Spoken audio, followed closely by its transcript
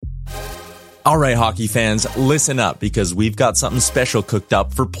All right, hockey fans, listen up because we've got something special cooked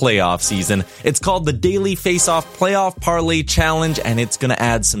up for playoff season. It's called the Daily Face-Off Playoff Parlay Challenge, and it's going to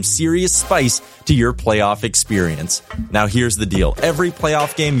add some serious spice to your playoff experience. Now, here's the deal. Every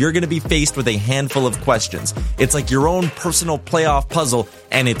playoff game, you're going to be faced with a handful of questions. It's like your own personal playoff puzzle,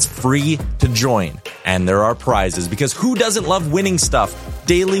 and it's free to join. And there are prizes, because who doesn't love winning stuff?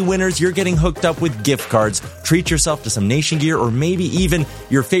 Daily winners, you're getting hooked up with gift cards. Treat yourself to some Nation gear or maybe even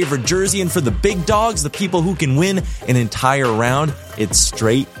your favorite jersey. And for the big dogs, the people who can win an entire round, it's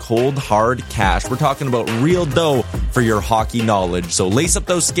straight, cold, hard cash. We're talking about real dough for your hockey knowledge. So lace up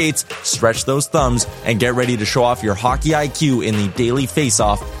those skates, stretch those thumbs, and get ready to show off your hockey IQ in the Daily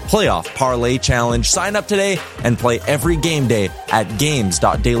Face-Off Playoff Parlay Challenge. Sign up today and play every game day at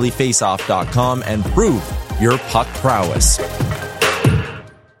games.dailyfaceoff.com and prove your puck prowess.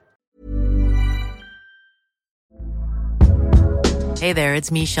 Hey there,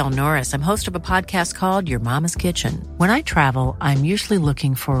 it's Michelle Norris. I'm host of a podcast called Your Mama's Kitchen. When I travel, I'm usually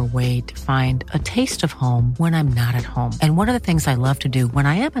looking for a way to find a taste of home when I'm not at home. And one of the things I love to do when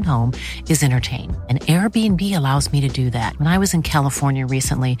I am at home is entertain. And Airbnb allows me to do that. When I was in California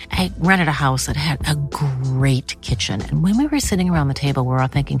recently, I rented a house that had a great kitchen. And when we were sitting around the table, we're all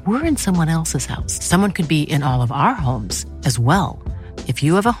thinking, we're in someone else's house. Someone could be in all of our homes as well. If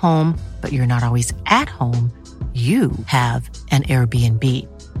you have a home, but you're not always at home, you have an Airbnb.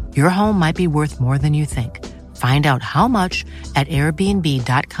 Your home might be worth more than you think. Find out how much at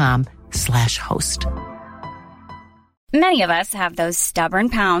airbnb.com/host. Many of us have those stubborn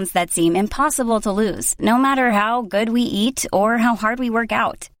pounds that seem impossible to lose, no matter how good we eat or how hard we work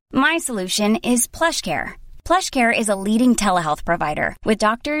out. My solution is PlushCare. PlushCare is a leading telehealth provider with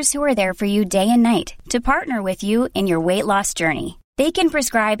doctors who are there for you day and night to partner with you in your weight loss journey. They can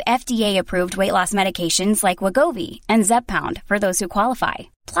prescribe FDA-approved weight loss medications like Wegovy and Zepbound for those who qualify.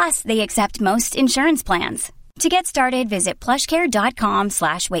 Plus, they accept most insurance plans. To get started, visit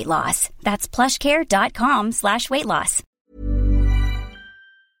plushcare.com/weightloss. That's plushcare.com/weightloss.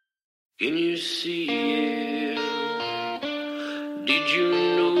 Can you see it? Did you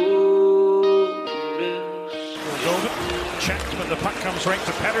notice? Check, but the puck comes right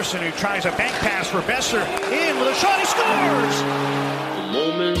to Pettersson, who tries a bank pass for Besser. In with a shot, he scores! A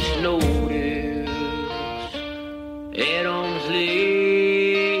moment's notice, at arm's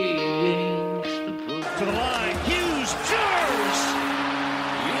length, to the line, Hughes, scores!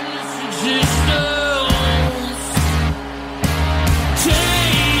 in this existence,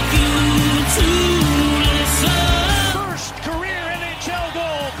 take you to the sun. First career NHL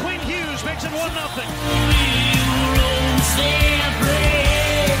goal, Quinn Hughes makes it 1-0.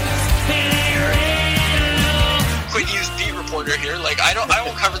 Quinn Hughes beat reporter here. I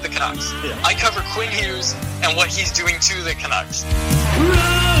won't cover the Canucks. Yeah. I cover Quinn Hughes and what he's doing to the Canucks.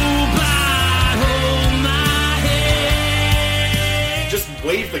 Just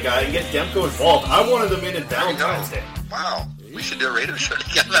wave the guy and get Demko involved. I wanted them in Valentine's Day. Wow. We should do a radio show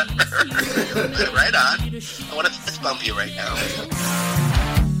together. Right on. I want to fist bump you right now.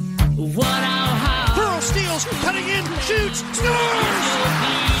 Pearl steals, cutting in, shoots, scores!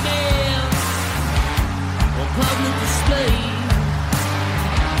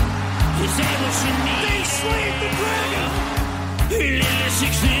 They slayed the dragon!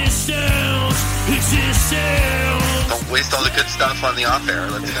 Don't waste all the good stuff on the off air.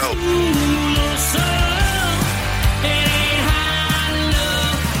 Let's go.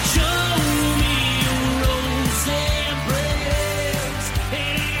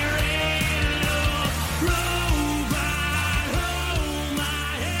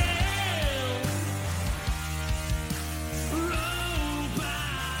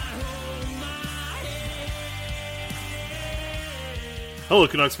 Hello,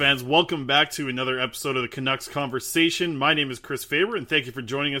 Canucks fans. Welcome back to another episode of the Canucks Conversation. My name is Chris Faber, and thank you for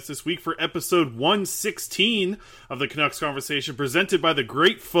joining us this week for episode 116 of the Canucks Conversation, presented by the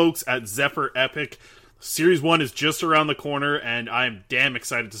great folks at Zephyr Epic. Series 1 is just around the corner, and I'm damn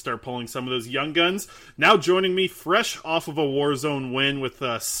excited to start pulling some of those young guns. Now joining me, fresh off of a Warzone win with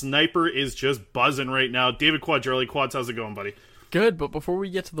Sniper is just buzzing right now. David Quadrelli. Quads, how's it going, buddy? Good, but before we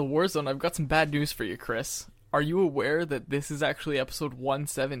get to the Warzone, I've got some bad news for you, Chris. Are you aware that this is actually episode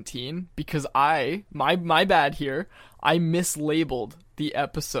 117? Because my bad here, I mislabeled the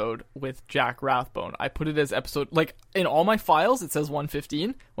episode with Jack Rathbone. I put it as episode, in all my files, it says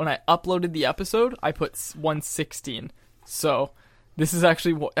 115. When I uploaded the episode, I put 116. So, This is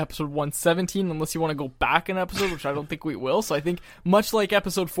actually episode 117, unless you want to go back an episode, which I don't think we will. So I think, much like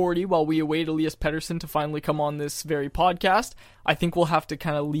episode 40, while we await Elias Pettersson to finally come on this very podcast, I think we'll have to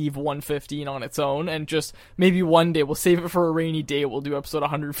kind of leave 115 on its own, and just maybe one day, we'll save it for a rainy day, we'll do episode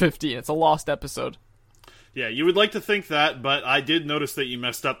 115. It's a lost episode. Yeah, you would like to think that, but I did notice that you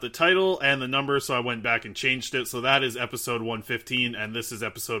messed up the title and the number, so I went back and changed it. So that is episode 115, and this is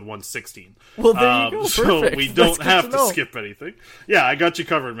episode 116. Well, there you go. So Perfect. we don't have to know. skip anything. Yeah, I got you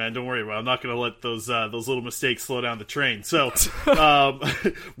covered, man. Don't worry about it. I'm not going to let those little mistakes slow down the train. So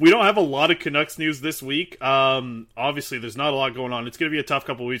we don't have a lot of Canucks news this week. Obviously, there's not a lot going on. It's going to be a tough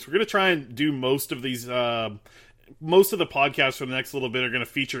couple of weeks. We're going to try and do most of these... most of the podcasts for the next little bit are going to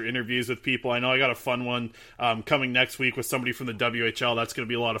feature interviews with people. I know I got a fun one coming next week with somebody from the WHL. That's going to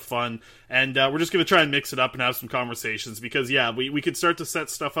be a lot of fun. And we're just going to try and mix it up and have some conversations because, yeah, we could start to set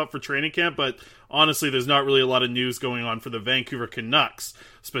stuff up for training camp, but honestly, there's not really a lot of news going on for the Vancouver Canucks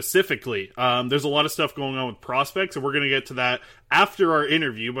specifically. There's a lot of stuff going on with prospects, and we're going to get to that after our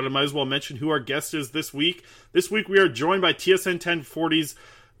interview, but I might as well mention who our guest is this week. This week we are joined by TSN 1040's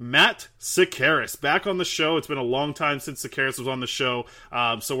Matt Sekeres, back on the show. It's been a long time since Sekeres was on the show,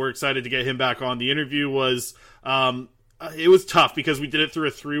 so we're excited to get him back on. The interview was... it was tough because we did it through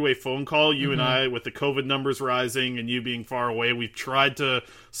a three-way phone call, you and I, with the COVID numbers rising and you being far away. We've tried to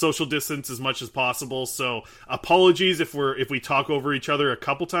social distance as much as possible, so apologies if we talk over each other a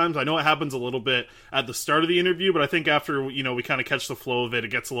couple times. I know it happens a little bit at the start of the interview, but I think after we kind of catch the flow of it, it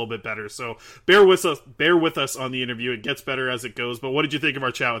gets a little bit better. So bear with us on the interview. It gets better as it goes. But what did you think of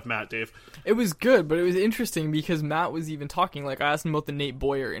our chat with Matt, Dave? It was good, but it was interesting because Matt was even talking. Like, I asked him about the Nate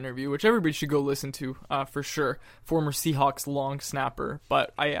Boyer interview, which everybody should go listen to for sure. Former Seahawks long snapper.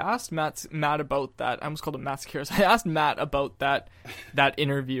 But I asked Matt about that. I almost called him Matt Sekeres. I asked Matt about that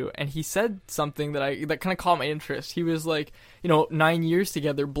interview, and he said something that kind of caught my interest. He was like, 9 years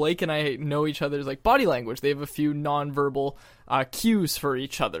together, Blake and I know each other's like body language. They have a few nonverbal cues for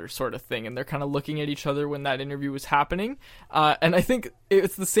each other, sort of thing, and they're kind of looking at each other when that interview was happening. And I think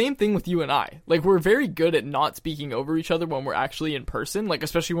it's the same thing with you and I. Like, we're very good at not speaking over each other when we're actually in person, like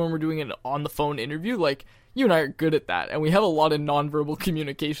especially when we're doing an on the phone interview. Like, you and I are good at that, and we have a lot of nonverbal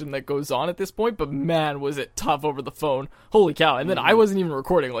communication that goes on at this point, but man, was it tough over the phone. Holy cow. And then I wasn't even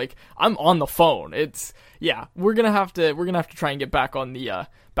recording. Like, I'm on the phone. We're gonna have to try and get back on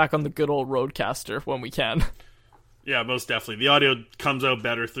the good old Roadcaster when we can. Yeah, most definitely. The audio comes out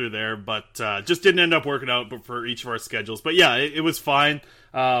better through there, but just didn't end up working out for each of our schedules. But yeah, it was fine.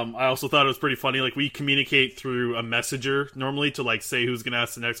 I also thought it was pretty funny. Like, we communicate through a messenger normally to like say who's going to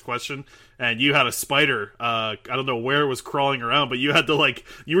ask the next question. And you had a spider. I don't know where it was crawling around, but you had to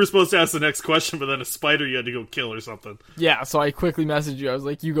you were supposed to ask the next question, but then a spider you had to go kill or something. Yeah, so I quickly messaged you. I was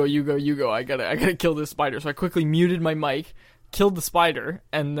like, you go. I gotta kill this spider. So I quickly muted my mic, killed the spider,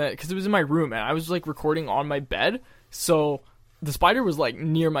 and because it was in my room, and I was like recording on my bed, so the spider was like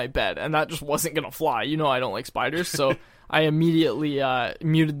near my bed, and that just wasn't gonna fly. I don't like spiders, so I immediately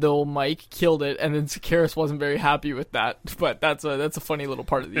muted the old mic, killed it, and then Sekeres wasn't very happy with that. But that's a funny little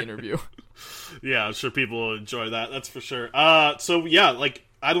part of the interview. Yeah, I'm sure people will enjoy that. That's for sure. So yeah,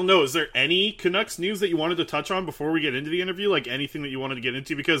 I don't know. Is there any Canucks news that you wanted to touch on before we get into the interview? Like anything that you wanted to get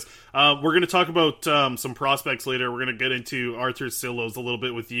into? Because we're going to talk about some prospects later. We're going to get into Arthur Silos a little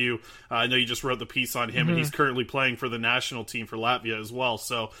bit with you. I know you just wrote the piece on him, and he's currently playing for the national team for Latvia as well.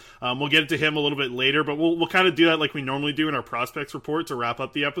 So we'll get into him a little bit later, but we'll kind of do that like we normally do in our prospects report to wrap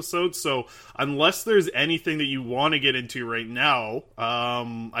up the episode. So unless there's anything that you want to get into right now,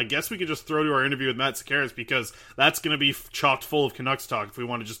 I guess we could just throw to our interview with Matt Sekeres, because that's going to be chocked full of Canucks talk if we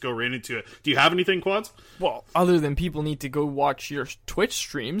want to just go right into it. Do you have anything, Quads? Well, other than people need to go watch your Twitch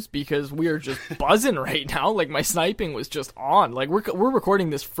streams, because we are just buzzing right now. Like, my sniping was just on. Like, we're recording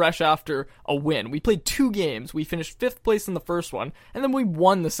this fresh after a win. We played 2 games. We finished 5th place in the first one, and then we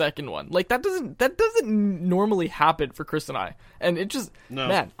won the second one. Like, that doesn't normally happen for Chris and I. And it just,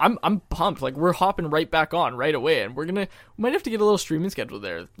 man, I'm pumped. Like, we're hopping right back on right away, and we might have to get a little streaming schedule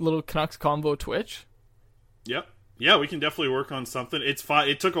there. A little Canucks Convo Twitch. Yep. Yeah, we can definitely work on something. It's fine.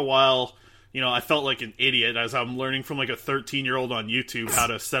 It took a while. I felt like an idiot as I'm learning from like a 13-year-old on YouTube how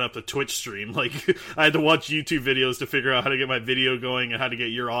to set up the Twitch stream. Like, I had to watch YouTube videos to figure out how to get my video going and how to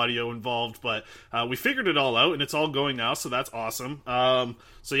get your audio involved. But we figured it all out, and it's all going now, so that's awesome.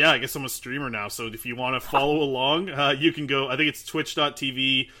 So yeah, I guess I'm a streamer now. So if you want to follow along, you can go. I think it's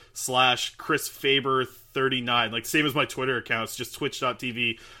twitch.tv Chris Faber 39, like same as my Twitter account. It's just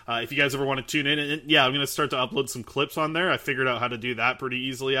twitch.tv. If you guys ever want to tune in, and yeah, I'm going to start to upload some clips on there. I figured out how to do that pretty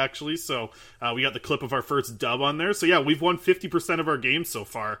easily, actually. So we got the clip of our first dub on there. So yeah, we've won 50% of our games so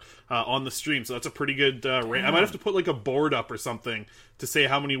far on the stream. So that's a pretty good rate. I might have to put like a board up or something to say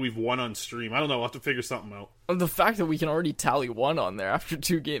how many we've won on stream. I don't know. We'll have to figure something out. The fact that we can already tally 1 on there after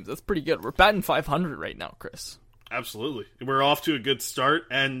 2 games, that's pretty good. We're batting 500 right now, Chris. Absolutely. We're off to a good start.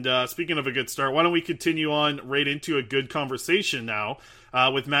 And speaking of a good start, why don't we continue on right into a good conversation now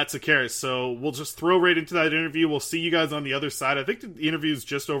with Matt Sekeres. So we'll just throw right into that interview. We'll see you guys on the other side. I think the interview is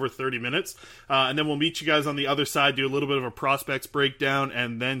just over 30 minutes. And then we'll meet you guys on the other side, do a little bit of a prospects breakdown,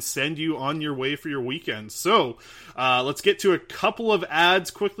 and then send you on your way for your weekend. So let's get to a couple of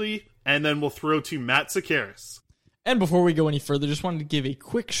ads quickly, and then we'll throw to Matt Sekeres. And before we go any further, just wanted to give a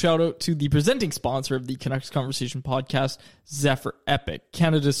quick shout out to the presenting sponsor of the Canucks Conversation podcast, Zephyr Epic,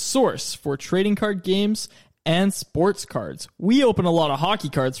 Canada's source for trading card games and sports cards. We open a lot of hockey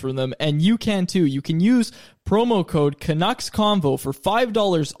cards from them, and you can too. You can use promo code Canucks Convo for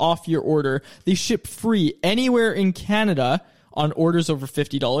 $5 off your order. They ship free anywhere in Canada on orders over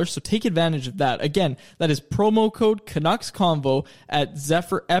 $50, so take advantage of that. Again, that is promo code Canucks Convo at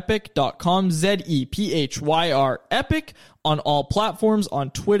zephyrepic.com, ZEPHYR Epic, on all platforms,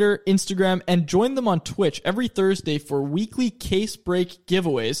 on Twitter, Instagram, and join them on Twitch every Thursday for weekly case break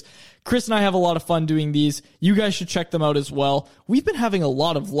giveaways. Chris and I have a lot of fun doing these. You guys should check them out as well. We've been having a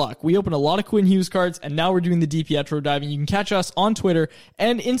lot of luck. We opened a lot of Quinn Hughes cards, and now we're doing the DiPietro diving. You can catch us on Twitter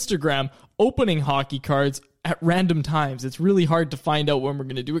and Instagram opening hockey cards at random times. It's really hard to find out when we're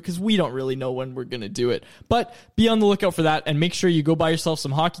going to do it because we don't really know when we're going to do it. But be on the lookout for that, and make sure you go buy yourself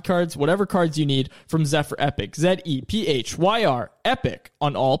some hockey cards, whatever cards you need, from Zephyr Epic, ZEPHYR Epic,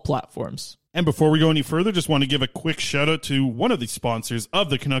 on all platforms. And before we go any further, just want to give a quick shout out to one of the sponsors of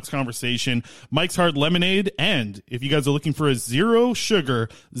the Canucks Conversation, Mike's Hard Lemonade. And if you guys are looking for a 0 sugar,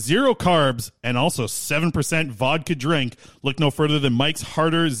 0 carbs, and also 7% vodka drink, look no further than Mike's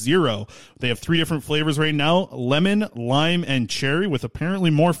Harder Zero. They have 3 different flavors right now: lemon, lime, and cherry, with apparently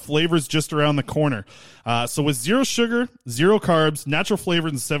more flavors just around the corner. So with 0 sugar, 0 carbs, natural flavor,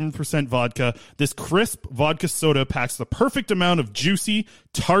 and 7% vodka, this crisp vodka soda packs the perfect amount of juicy,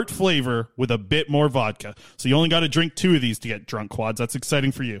 tart flavor with a bit more vodka. So you only got to drink 2 of these to get drunk, Quads. That's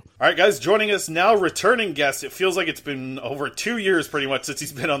exciting for you. All right, guys, joining us now, returning guest. It feels like it's been over 2 years pretty much since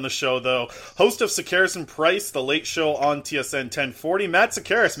he's been on the show, though. Host of Sekeres and Price, the late show on TSN 1040, Matt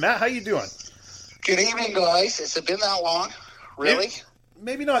Sekeres. Matt, how you doing? Good evening, guys. Has it been that long? Really?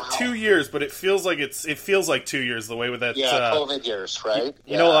 Maybe not 2 years, but it feels like 2 years the way with that. Yeah, COVID years, right?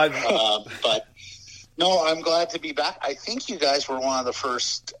 You know, but no, I'm glad to be back. I think you guys were one of the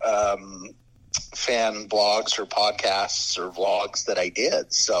first fan blogs or podcasts or vlogs that I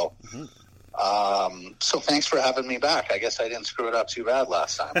did. So, so thanks for having me back. I guess I didn't screw it up too bad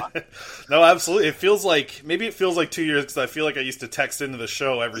last time. Huh? No, absolutely. It feels like 2 years because I feel like I used to text into the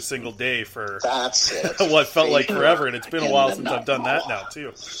show every single day for that's it. what felt like forever, and it's been a while since I've done that now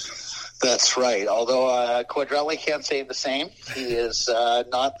too. That's right. Although Quadrelli can't say the same. He is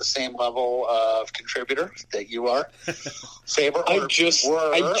not the same level of contributor that you are. Faber, I just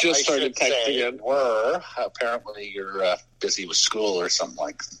started texting him. Apparently you're busy with school or something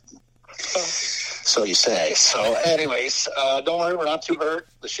like that. So you say. So anyways, don't worry, we're not too hurt.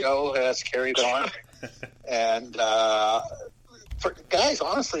 The show has carried on. And guys,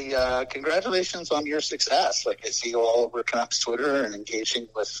 honestly, congratulations on your success. Like, I see you all over Canucks Twitter and engaging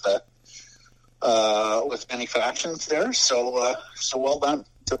with many factions there. So well done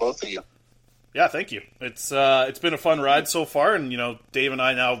to both of you. Yeah, thank you. It's been a fun ride so far, and Dave and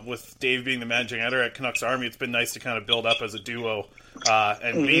I now, with Dave being the managing editor at Canucks Army, it's been nice to kind of build up as a duo,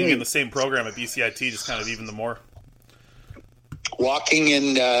 and being in the same program at BCIT just kind of even the more. Walking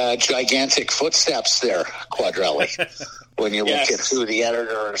in gigantic footsteps there, Quadrelli. When you look at who the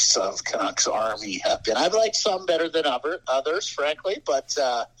editors of Canucks Army have been, I've liked some better than others, frankly, but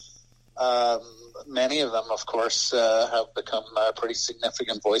many of them, of course, have become pretty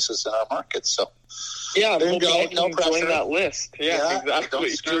significant voices in our market. So, yeah, there you go. No pressure. Join that list. Yeah, exactly.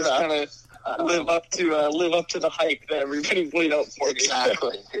 Just kind of live up to the hype that everybody's laid out for.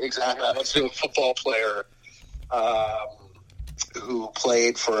 Exactly. I was a football player who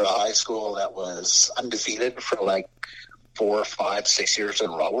played for a high school that was undefeated for like 4, 5, 6 years in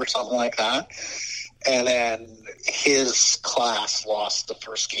a row or something like that. And then his class lost the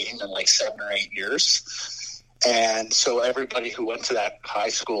first game in like 7 or 8 years. And so everybody who went to that high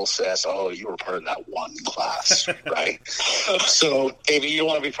school says, oh, you were part of that one class, right? So, Davey, you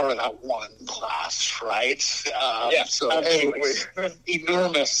want to be part of that one class, right? Yeah, so anyways,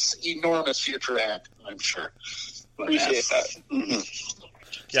 enormous future ahead, I'm sure. Appreciate that. Mm-hmm.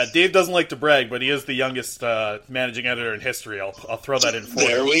 Yeah, Dave doesn't like to brag, but he is the youngest managing editor in history. I'll throw that in for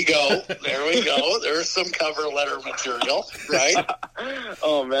There you. we go. There's some cover letter material, right?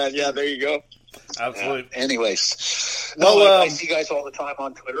 Oh, man, yeah, there you go. Absolutely. Anyways, well, I see you guys all the time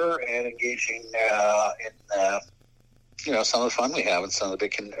on Twitter and engaging in some of the fun we have and some of the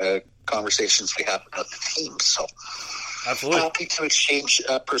big conversations we have about the team. So absolutely happy to exchange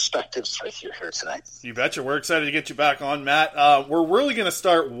perspectives with you here tonight. You betcha. We're excited to get you back on, Matt. We're really going to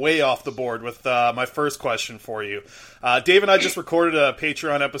start way off the board with my first question for you. Dave and I just recorded a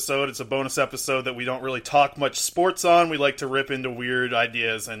Patreon episode. It's a bonus episode that we don't really talk much sports on. We like to rip into weird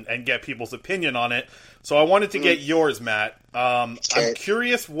ideas and get people's opinion on it. So I wanted to get yours, Matt. I'm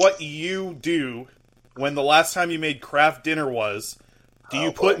curious what you do when the last time you made Kraft dinner was. Do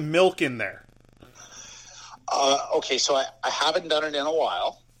you put milk in there? Okay, so I haven't done it in a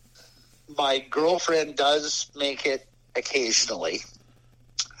while. My girlfriend does make it occasionally.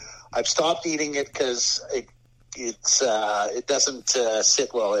 I've stopped eating it because it doesn't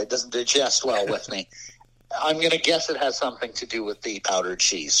sit well. It doesn't digest well with me. I'm going to guess it has something to do with the powdered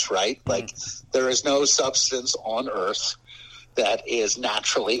cheese, right? Like, there is no substance on Earth that is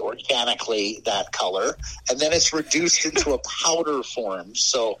naturally, organically that color, and then it's reduced into a powder form.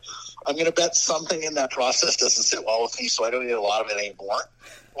 So I'm going to bet something in that process doesn't sit well with me, so I don't eat a lot of it anymore.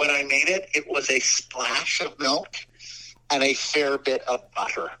 When I made it, it was a splash of milk and a fair bit of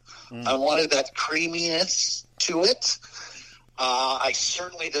butter. I wanted that creaminess to it. I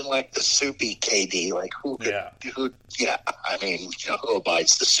certainly didn't like the soupy KD. Like, who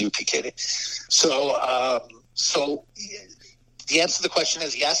abides the soupy KD? So the answer to the question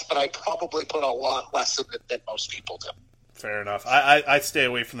is yes, but I probably put a lot less of it than most people do. Fair enough. I stay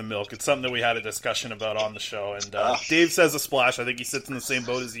away from the milk. It's something that we had a discussion about on the show. And Dave says a splash. I think he sits in the same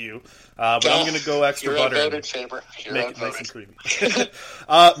boat as you. But I'm going to go extra butter. You're outvoted, Faber. Make it nice and creamy.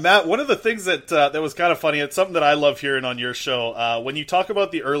 Matt, one of the things that was kind of funny, it's something that I love hearing on your show, when you talk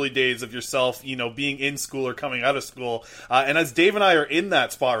about the early days of yourself, being in school or coming out of school, and as Dave and I are in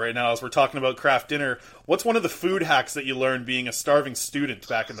that spot right now, as we're talking about Kraft dinner, what's one of the food hacks that you learned being a starving student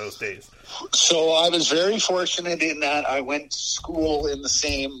back in those days? So I was very fortunate in that I went to school in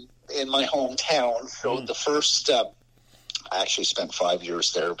my hometown. So the first, I actually spent 5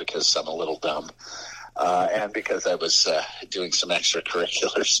 years there because I'm a little dumb. And because I was doing some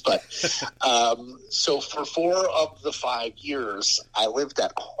extracurriculars. But so for 4 of the 5 years, I lived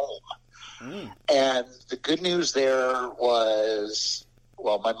at home. And the good news there was,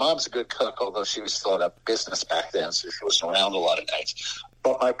 well, my mom's a good cook, although she was still at a business back then, so she wasn't around a lot of nights.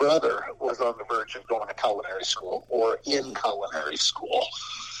 But my brother was on the verge of going to culinary school or in culinary school.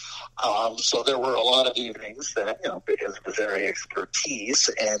 So there were a lot of evenings that, because of his area expertise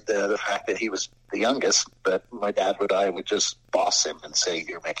and the fact that he was the youngest, but my dad I would just boss him and say,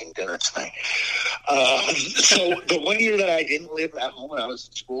 you're making dinner tonight. So the one year that I didn't live at home when I was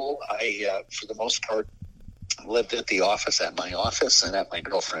in school, I, for the most part, lived at the office, at my office, and at my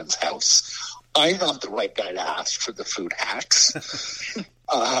girlfriend's house. I'm not the right guy to ask for the food hacks.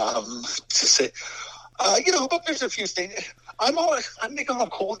 To say, but there's a few things. I'm making a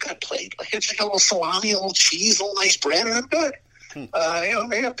cold cut plate. Like, it's like a little salami, a little cheese, a little nice bread, and I'm good.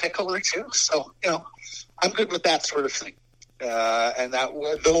 Maybe a pickle or two. So, I'm good with that sort of thing. And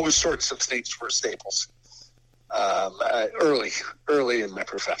those sorts of things were staples early in my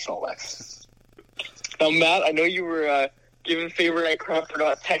professional life. Now, Matt, I know you were giving Faber and Kraft for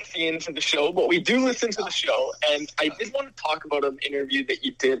not texting into the show, but we do listen to the show, and I did want to talk about an interview that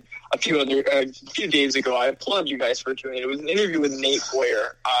you did a few days ago. I applaud you guys for doing it. It was an interview with Nate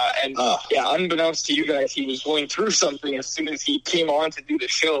Boyer, unbeknownst to you guys, he was going through something as soon as he came on to do the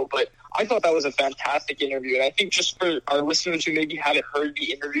show, but I thought that was a fantastic interview, and I think just for our listeners who maybe haven't heard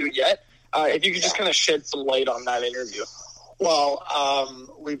the interview yet, if you could just kind of shed some light on that interview. Well,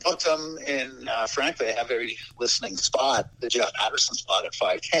 we booked them in, frankly, a heavy listening spot, the Jeff Patterson spot at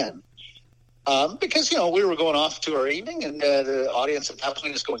 510, because, we were going off to our evening, and the audience at that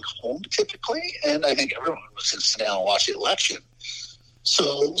point is going home typically, and I think everyone was in sit down and watch the election.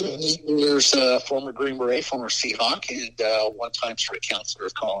 So there's a former Green Beret, former Seahawk, and one-time sort of counselor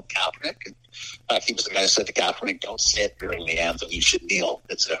of Colin Kaepernick. And, in fact, he was the guy who said to Kaepernick, don't sit during the anthem, you should kneel.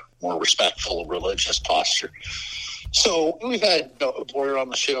 It's a more respectful religious posture. So we've had Boyer on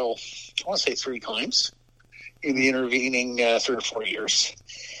the show, I want to say 3 times in the intervening 3 or 4 years.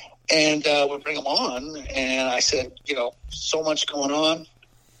 And we bring him on, and I said, so much going on.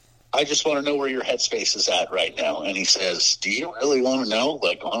 I just want to know where your headspace is at right now. And he says, do you really want to know,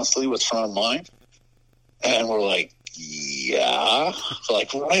 like, honestly, what's front of mind? And we're like, yeah. So,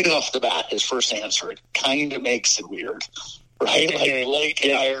 like, right off the bat, his first answer, it kind of makes it weird, right? Like, Blake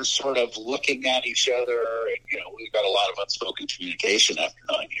and I are sort of looking at each other. And, we've got a lot of unspoken communication after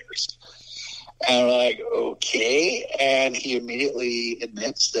 9 years. And we're like, okay. And he immediately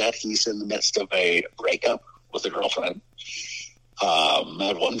admits that he's in the midst of a breakup with a girlfriend.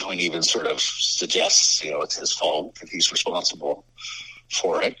 At one point, even sort of suggests, it's his fault, that he's responsible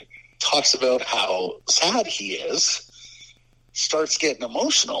for it. Talks about how sad he is, starts getting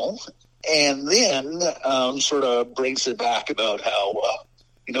emotional, and then sort of brings it back about how,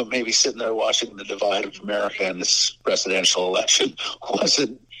 maybe sitting there watching the divide of America in this presidential election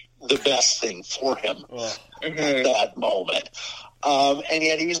wasn't the best thing for him at that moment. And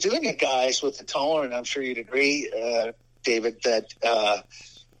yet he was doing it, guys, with the tone, and I'm sure you'd agree, David, that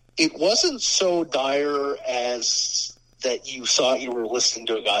it wasn't so dire as that you thought you were listening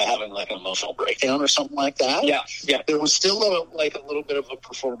to a guy having like an emotional breakdown or something like that. Yeah. There was still a little bit of a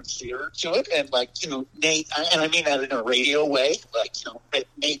performance theater to it, and Nate, and I mean that in a radio way.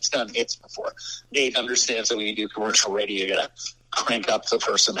 Nate's done hits before. Nate understands that when you do commercial radio, you gotta crank up the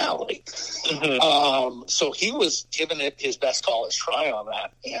personality. Mm-hmm. So he was giving it his best college try on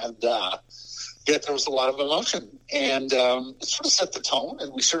that, and yet there was a lot of emotion, and it sort of set the tone,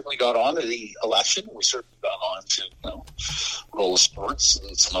 and we certainly got on to the election. We certainly got on to role of sports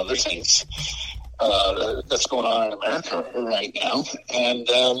and some other things that's going on in America right now. And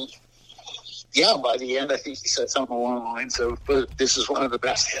by the end, I think he said something along the lines of, this is one of the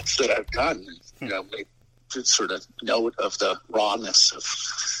best hits that I've done. To sort of note of the rawness of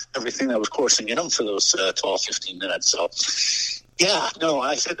everything that was coursing in him for those 12, 15 minutes. So,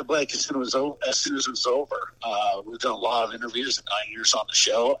 I said to Blake as soon as it was over, we've done a lot of interviews in 9 years on the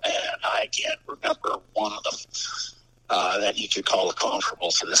show, and I can't remember one of them that you could call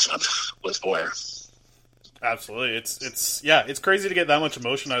comparable to this one with Boyer. Absolutely. It's crazy to get that much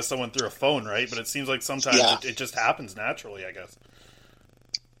emotion out of someone through a phone, right? But it seems like sometimes it just happens naturally, I guess.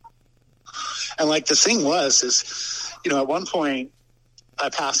 And the thing is, at one point I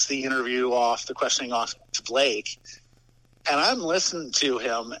passed the questioning off to Blake, and I'm listening to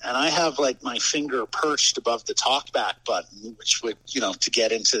him, and I have my finger perched above the talkback button, which would, to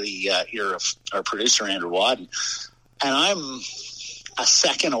get into the ear of our producer, Andrew Wadden. And I'm a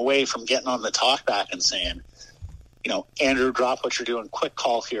second away from getting on the talkback and saying, Andrew, drop what you're doing. Quick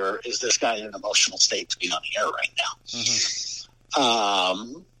call here. Is this guy in an emotional state to be on the air right now?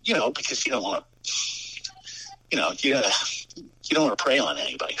 Mm-hmm. Because you don't want to, you don't want to prey on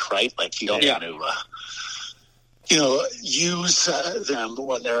anybody, right? You don't want to, use them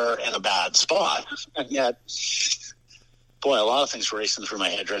when they're in a bad spot. And yet, boy, a lot of things were racing through my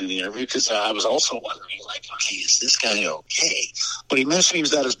head during the interview, because I was also wondering, okay, is this guy okay? But he mentioned he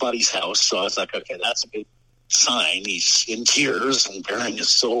was at his buddy's house, so I was like, okay, that's a big sign. He's in tears and bearing his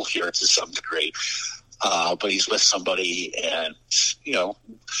soul here to some degree. But he's with somebody, and,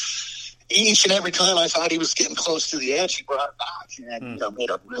 each and every time I thought he was getting close to the edge, he brought it back and made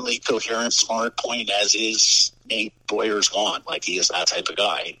a really coherent, smart point, as is Nate Boyer's want. He is that type of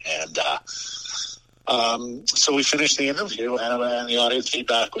guy. And so we finished the interview, and the audience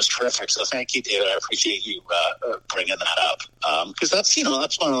feedback was terrific. So thank you, David. I appreciate you bringing that up, because that's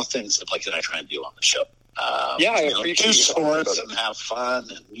that's one of the things that Blake and I try and do on the show. I appreciate do sports and have fun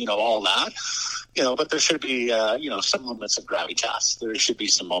and all that. But there should be, some moments of gravitas. There should be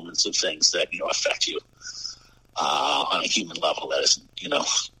some moments of things that, affect you on a human level that isn't,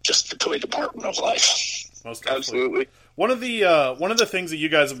 just the toy department of life. Most absolutely. One of the things that you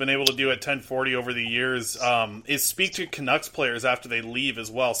guys have been able to do at 1040 over the years is speak to Canucks players after they leave as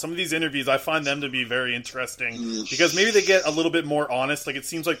well. Some of these interviews, I find them to be very interesting because maybe they get a little bit more honest. It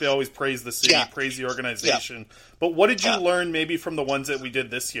seems like they always praise the city, praise the organization. Yeah. But what did you learn maybe from the ones that we did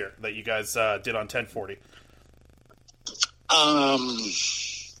this year that you guys did on 1040?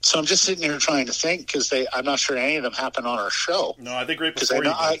 So I'm just sitting here trying to think, because I'm not sure any of them happened on our show. No, I think right before you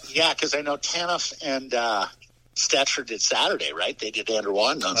did. Because I know Tanev and Stetcher did Saturday, right? They did Andrew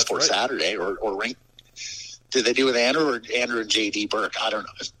Wadden on Sports Saturday, or Rink. Did they do with Andrew or Andrew and J.D. Burke? I don't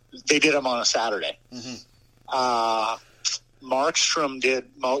know. They did them on a Saturday. Mm-hmm. Markstrom did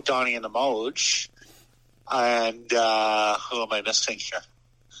Donnie and the Moj. And who am I missing here?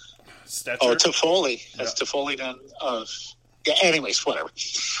 Stetcher? Oh, Toffoli. Has Toffoli done... anyways, whatever.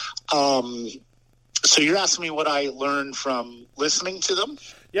 So you're asking me what I learned from listening to them?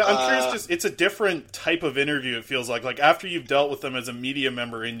 Yeah, I'm curious. Just it's a different type of interview. It feels like after you've dealt with them as a media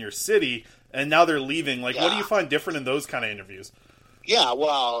member in your city, and now they're leaving. Like, what do you find different in those kind of interviews? Yeah,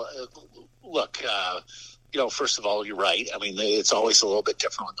 well, look, first of all, you're right. I mean, it's always a little bit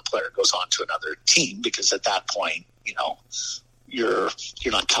different when the player goes on to another team, because at that point, you're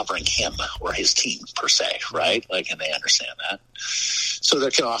not covering him or his team per se, right? Like, and they understand that. So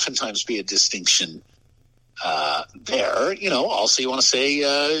there can oftentimes be a distinction there. Also you want to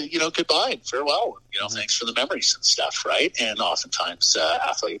say, goodbye and farewell. Thanks for the memories and stuff, right? And oftentimes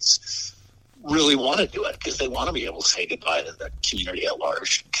athletes really want to do it because they want to be able to say goodbye to the community at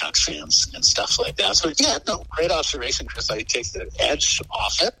large, Canucks fans and stuff like that. So yeah, no, great observation, Chris. I take the edge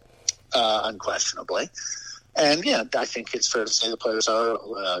off it, unquestionably. And yeah, I think it's fair to say the players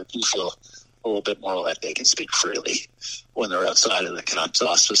do feel a little bit more like they can speak freely when they're outside of the Canucks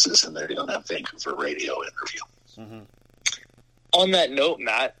auspices and they're doing that Vancouver radio interview. Mm-hmm. On that note,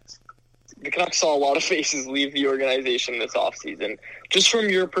 Matt, the Canucks saw a lot of faces leave the organization this offseason. Just from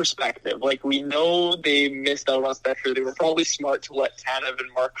your perspective, like, we know they missed out on Stetcher. They were probably smart to let Tanev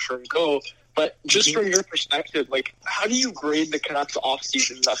and Markstrom go. But just from your perspective, like, how do you grade the Canucks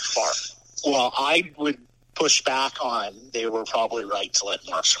offseason thus far? Well, I would push back on they were probably right to let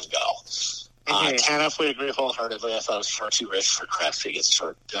Markstrom go. Tanev, we agree wholeheartedly. I thought it was far too rich for Krebs. He gets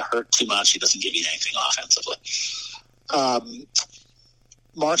hurt too much. He doesn't give you anything offensively.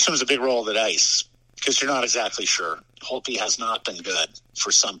 Markstrom's a big roll of the dice because you're not exactly sure. Holtby has not been good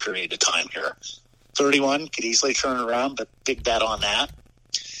for some period of time here. 31, could easily turn around, but big bet on that.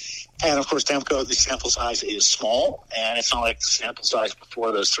 And, of course, Demko, the sample size is small, and it's not like the sample size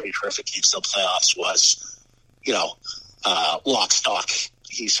before those three terrific games in the playoffs was, lock, stock.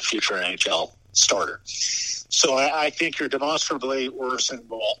 He's a future NHL starter. So I think you're demonstrably worse in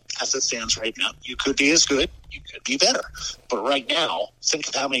goal as it stands right now. You could be as good. You could be better. But right now, think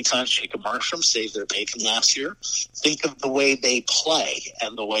of how many times Jacob Markstrom saved their bacon last year. Think of the way they play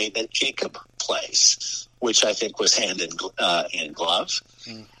and the way that Jacob plays, which I think was hand in glove.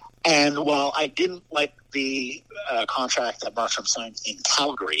 Mm. And while I didn't like the contract that Markstrom signed in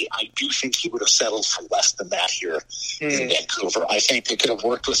Calgary, I do think he would have settled for less than that here in Vancouver. I think they could have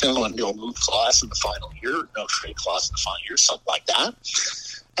worked with him on no move clause in the final year, no trade clause in the final year, something like that.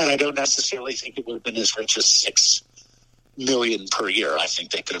 And I don't necessarily think it would have been as rich as $6 million per year. I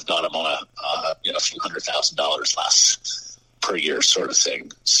think they could have got him on a few $100,000 less per year sort of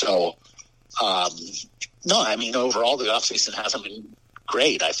thing. So, no, I mean, overall, the offseason hasn't been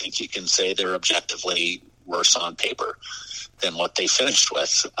great. I think you can say they're objectively worse on paper than what they finished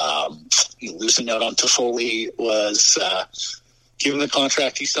with. Losing out on Toffoli was, given the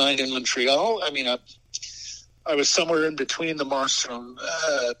contract he signed in Montreal, I mean, I was somewhere in between the Markstrom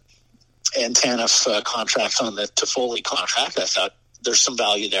and Tanev contracts on the Toffoli contract. I thought there's some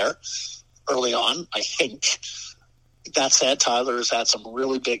value there early on, I think. That said, Tyler has had some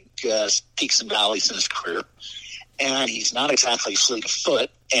really big peaks and valleys in his career. And he's not exactly fleet of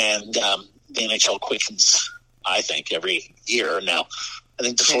foot, and the NHL quickens, I think, every year. Now, I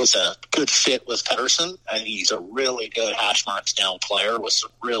think Defoe's a good fit with Pettersson. I think he's a really good hash marks down player with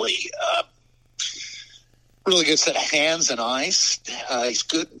some really good set of hands and eyes. He's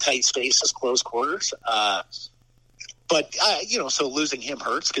good in tight spaces, close quarters. But so losing him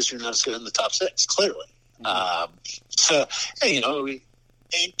hurts because you're not as good in the top six, clearly.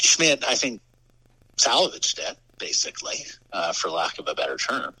 Schmidt, I think, salvaged it, basically, for lack of a better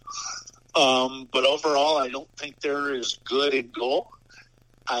term. But overall, I don't think they're as good in goal.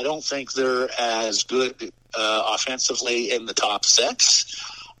 I don't think they're as good offensively in the top six.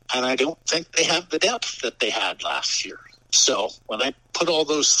 And I don't think they have the depth that they had last year. So when I put all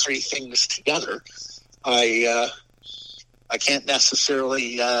those three things together, I can't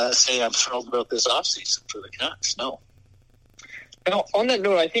necessarily say I'm thrilled about this offseason for the Canucks. No. Now, on that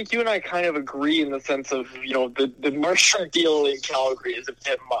note, I think you and I kind of agree in the sense of, the Markstrom deal in Calgary is a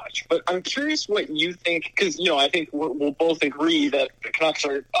bit much. But I'm curious what you think, because, I think we'll both agree that the Canucks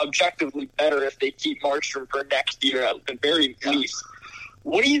are objectively better if they keep Markstrom for next year at the very least.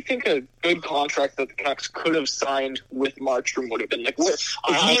 What do you think a good contract that the Canucks could have signed with Markstrom would have been? Like,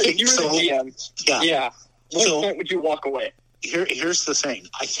 if you were the GM, what point would you walk away? Here's the thing.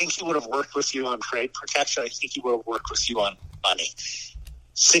 I think he would have worked with you on trade protection. I think he would have worked with you on money.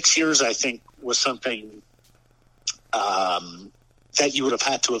 6 years, I think, was something that you would have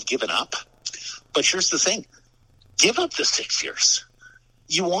had to have given up. But here's the thing. Give up the 6 years.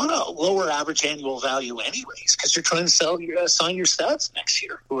 You want a lower average annual value anyways because you're trying to sign your studs next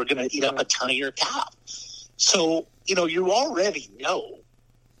year who are going to eat up a ton of your cap. So, you already know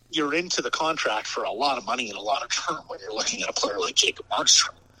you're into the contract for a lot of money and a lot of term when you're looking at a player like Jacob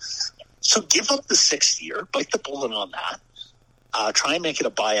Markstrom. So give up the 6th year, bite the bullet on that. Try and make it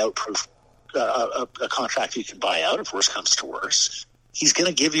a buyout proof, a contract you can buy out if worse comes to worse. He's going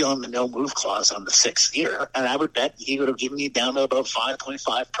to give you on the no move clause on the 6th year, and I would bet he would have given you down to about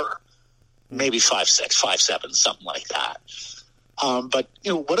 5.5 per, maybe 5.6, 5.7, something like that. But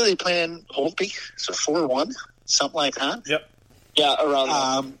what are they playing? Holtby? So 4-1, something like that. Yep. Yeah, around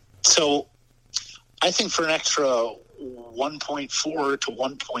that. So I think for an extra $1.4 to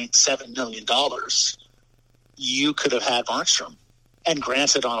 $1.7 million, you could have had Markstrom. And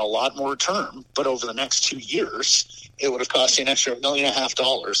granted, on a lot more term, but over the next 2 years, it would have cost you an extra $1.5 million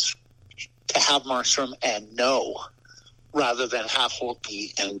to have Markstrom and know, rather than have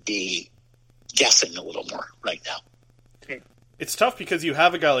Holtby and be guessing a little more right now. It's tough because you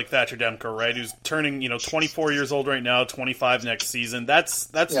have a guy like Thatcher Demko, right, who's turning 24 years old right now, 25 next season. That's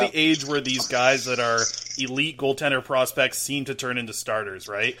the age where these guys that are elite goaltender prospects seem to turn into starters,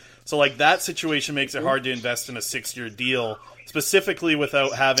 right? So like that situation makes it hard to invest in a 6-year deal, specifically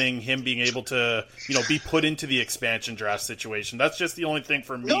without having him being able to be put into the expansion draft situation. That's just the only thing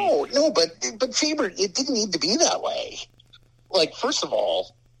for me. No, but Faber, it didn't need to be that way. Like, first of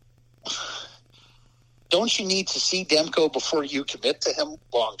all, don't you need to see Demko before you commit to him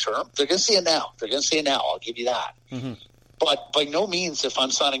long term? They're going to see it now. I'll give you that. Mm-hmm. But by no means, if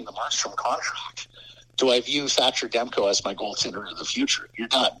I'm signing the Markstrom contract, do I view Thatcher Demko as my goaltender in the future. You're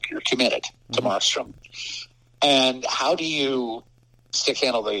done. You're committed to Markstrom. And how do you stick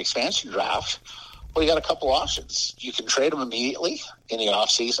handle the expansion draft? Well, you got a couple options. You can trade him immediately in the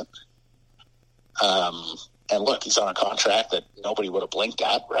offseason. And look, he's on a contract that nobody would have blinked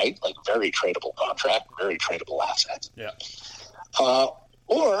at, right? Like, very tradable contract, very tradable asset. Yeah.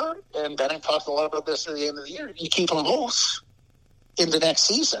 Or, and Benning talked a lot about this at the end of the year, you keep him close in the next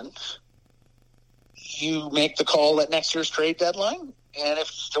season. You make the call at next year's trade deadline, and if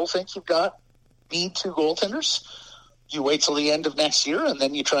you still think need 2 goaltenders, you wait till the end of next year, and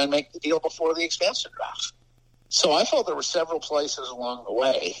then you try and make the deal before the expansion draft. So I felt there were several places along the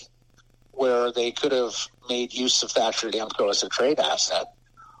way where they could have made use of Thatcher Demko as a trade asset,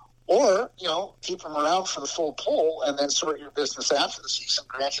 or, keep him around for the full pull and then sort your business after the season.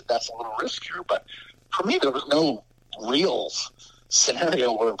 Granted, that's a little riskier, but for me, there was no real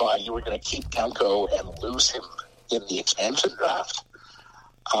scenario whereby you were going to keep Demko and lose him in the expansion draft.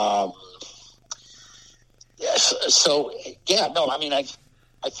 I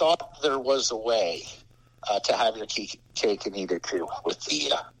thought there was a way to have your cake and eat it too with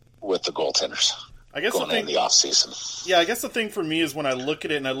the goaltenders. I guess going in the offseason. Yeah, I guess the thing for me is when I look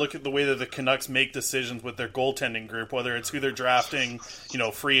at it and I look at the way that the Canucks make decisions with their goaltending group, whether it's who they're drafting,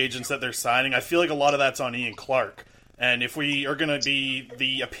 free agents that they're signing, I feel like a lot of that's on Ian Clark. And if we are going to be,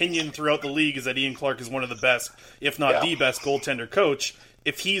 the opinion throughout the league is that Ian Clark is one of the best, if not the best goaltender coach,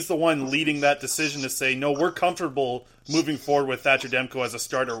 if he's the one leading that decision to say, no, we're comfortable moving forward with Thatcher Demko as a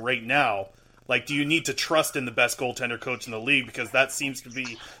starter right now, like, do you need to trust in the best goaltender coach in the league? Because that seems to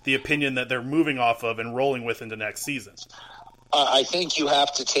be the opinion that they're moving off of and rolling with into next season. I think you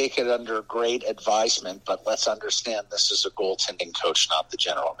have to take it under great advisement, but let's understand this is a goaltending coach, not the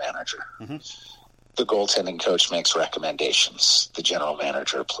general manager. Mm-hmm. The goaltending coach makes recommendations. The general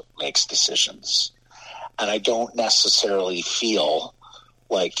manager makes decisions. And I don't necessarily feel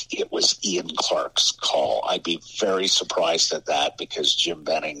like it was Ian Clark's call. I'd be very surprised at that because Jim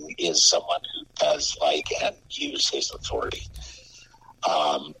Benning is someone who does like and use his authority.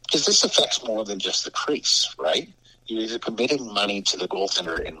 Because this affects more than just the crease, right? You're either committing money to the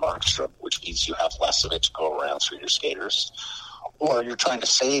goaltender in Markstrom, which means you have less of it to go around through your skaters, or you're trying to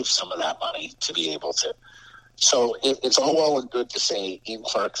save some of that money to be able to. So it's all well and good to say Ian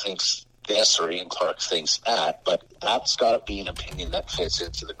Clark thinks this or Ian Clark thinks that, but that's got to be an opinion that fits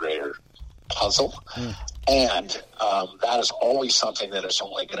into the greater puzzle. And that is always something that is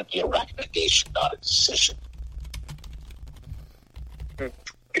only going to be a recommendation, not a decision.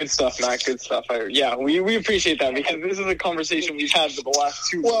 Good stuff, Matt. Good stuff. We appreciate that because this is a conversation we've had for the last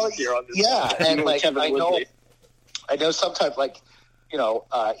 2 weeks here on this. Yeah, and I know sometimes,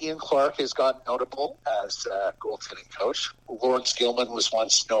 Ian Clark has gotten notable as a goaltending coach. Lawrence Gilman was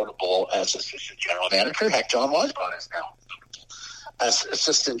once notable as assistant general manager. Heck, John Washburn is now as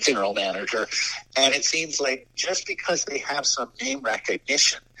assistant general manager. And it seems like just because they have some name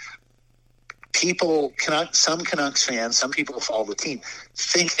recognition, some Canucks fans, some people who follow the team,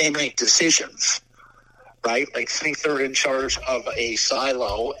 think they make decisions, right? Like think they're in charge of a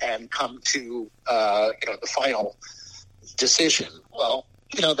silo and come to, the final decision. Well,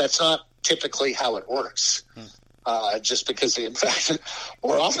 that's not typically how it works. just because, in fact,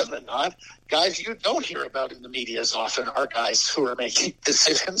 more often than not, guys you don't hear about in the media as often are guys who are making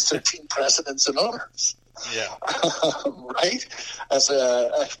decisions, they're team presidents and owners. Yeah. Right? As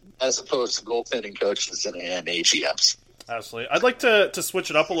opposed to goaltending coaches and AGMs. Absolutely. I'd like to switch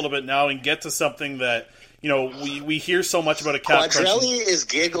it up a little bit now and get to something that, we hear so much about a cap crunch. Quadrelli is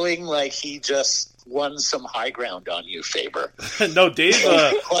giggling like he just won some high ground on you, Faber. No, Dave.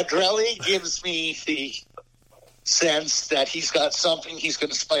 Quadrelli gives me the sense that he's got something he's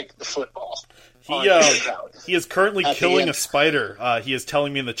going to spike the football. He is currently killing a spider. He is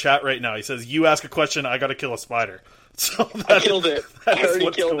telling me in the chat right now. He says, "You ask a question, I got to kill a spider." So I killed it. I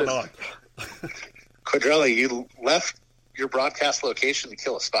already killed it. On. Quadrelli, you left your broadcast location to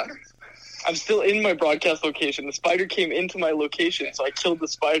kill a spider? I'm still in my broadcast location. The spider came into my location, so I killed the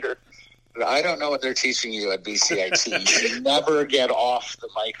spider. I don't know what they're teaching you at BCIT. You never get off the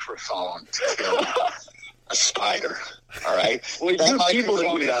microphone to kill a spider. All right? Well, that people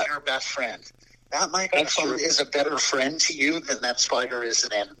microphone do is that. your best friend. That microphone is a better friend to you than that spider is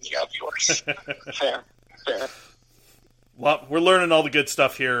an enemy of yours. Fair. Well, we're learning all the good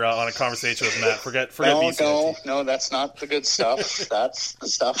stuff here on a conversation with Matt. Forget BCIT. No, that's not the good stuff. That's the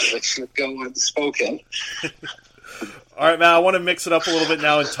stuff that should go unspoken. All right, Matt, I want to mix it up a little bit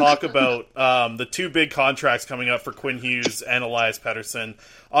now and talk about the two big contracts coming up for Quinn Hughes and Elias Pettersson.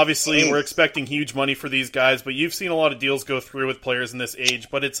 Obviously, we're expecting huge money for these guys, but you've seen a lot of deals go through with players in this age,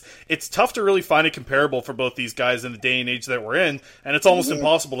 but it's tough to really find a comparable for both these guys in the day and age that we're in, and it's almost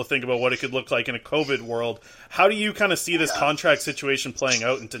impossible to think about what it could look like in a COVID world. How do you kind of see this contract situation playing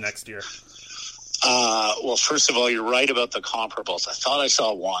out into next year? Well, first of all, you're right about the comparables. I thought I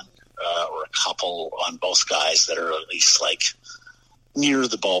saw one or a couple on both guys that are at least like near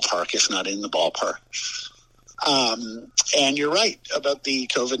the ballpark, if not in the ballpark. And you're right about the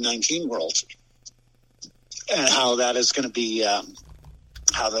COVID-19 world and how that is going to be,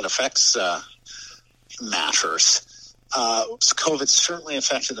 how that affects matters. COVID certainly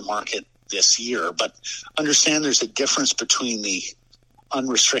affected the market this year, but understand there's a difference between the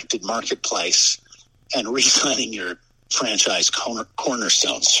unrestricted marketplace and re-signing your franchise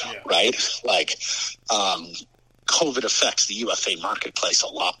cornerstones, right? Like, COVID affects the UFA marketplace a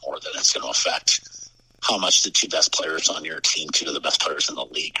lot more than it's going to affect how much the two best players on your team, two of the best players in the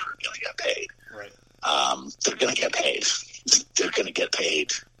league, are going to get paid. Right. They're going to get paid. They're going to get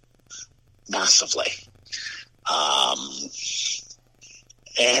paid massively.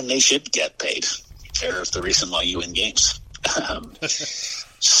 And they should get paid. They're the reason why you win games.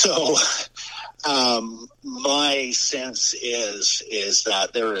 So my sense is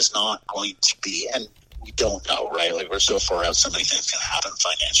that there is not going to be, and we don't know, right? Like, we're so far out, so many things can happen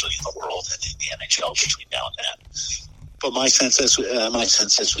financially in the world and in the NHL between now and then. But my sense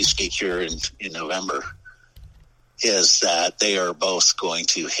as we speak here in November is that they are both going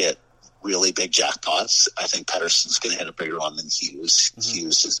to hit really big jackpots. I think Pettersson's going to hit a bigger one than Hughes. Mm-hmm.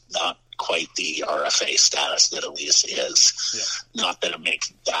 Hughes is not quite the RFA status that Elias is. Yeah. Not that it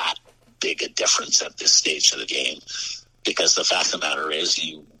makes that big a difference at this stage of the game, because the fact of the matter is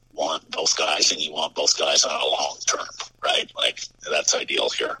you want both guys, and you want both guys on a long term, right? Like, that's ideal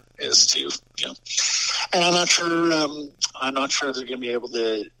here, is to, and I'm not sure they're going to be able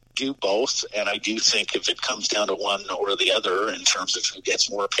to do both. And I do think if it comes down to one or the other in terms of who gets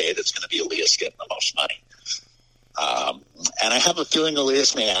more paid, it's going to be Elias getting the most money. And I have a feeling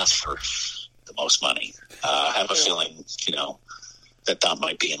Elias may ask for the most money. I have a feeling, that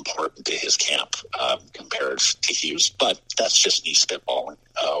might be important to his camp compared to Hughes. But that's just me spitballing.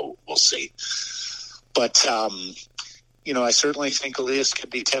 We'll see. But, I certainly think Elias could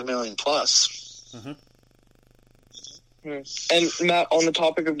be $10 million plus. Mm-hmm. And Matt, on the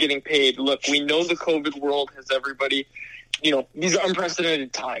topic of getting paid, look, we know the COVID world has everybody, these are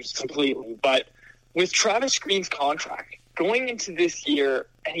unprecedented times completely. But with Travis Green's contract going into this year,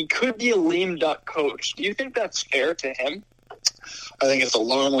 and he could be a lame duck coach, do you think that's fair to him? I think it's a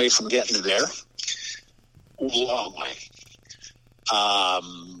long way from getting to there. Long way.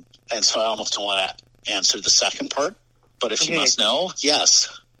 And so I almost don't want to answer the second part. But if you must know,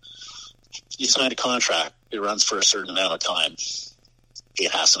 yes. You signed a contract. It runs for a certain amount of time.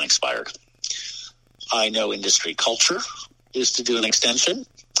 It hasn't expired. I know industry culture is to do an extension.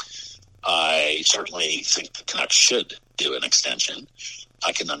 I certainly think the Canucks should do an extension.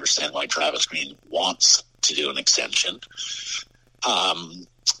 I can understand why Travis Green wants to do an extension.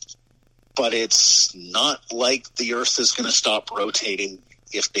 But it's not like the earth is going to stop rotating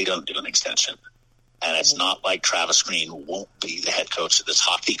if they don't do an extension. And it's not like Travis Green won't be the head coach of this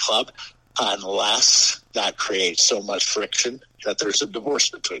hockey club unless that creates so much friction that there's a divorce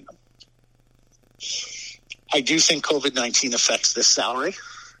between them. I do think COVID-19 affects this salary.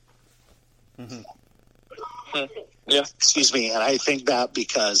 Yeah. Excuse me. And I think that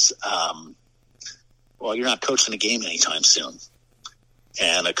because, you're not coaching a game anytime soon.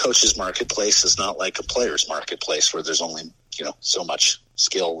 And a coach's marketplace is not like a player's marketplace where there's only, so much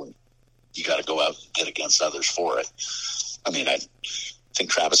skill and you got to go out and get against others for it. I mean, I think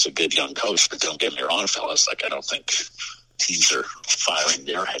Travis is a good young coach, but don't get me wrong, fellas. Like, I don't think teams are firing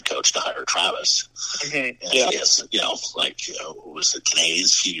their head coach to hire Travis. Yes, was the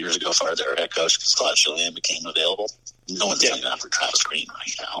Canadians a few years ago fired their head coach because Claude Julien became available? No one's doing that for Travis Green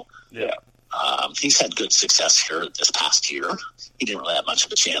right now. Yeah. He's had good success here this past year. He didn't really have much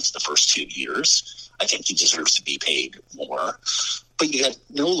of a chance the first 2 years. I think he deserves to be paid more. But you got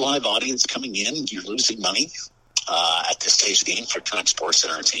no live audience coming in. You're losing money at this stage of the game for Canucks Sports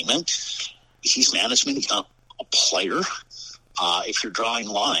Entertainment. He's management. He's not a player. If you're drawing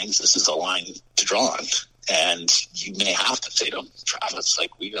lines, this is a line to draw on. And you may have to say to him, Travis,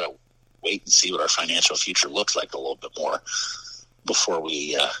 we got to wait and see what our financial future looks like a little bit more before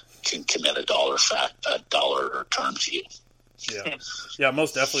we can commit a dollar or term to you. Yeah,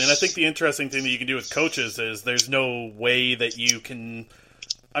 most definitely. And I think the interesting thing that you can do with coaches is there's no way that you can...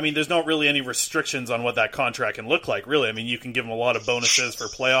 there's not really any restrictions on what that contract can look like, really. You can give them a lot of bonuses for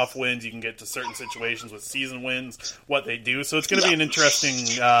playoff wins. You can get to certain situations with season wins, what they do. So it's going to be an interesting...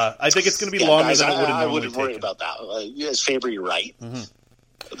 I think it's going to be longer than it would have normally I wouldn't worry about that. As Faber, you're right.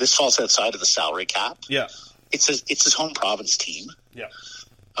 Mm-hmm. This falls outside of the salary cap. Yeah. It's his home province team. Yeah.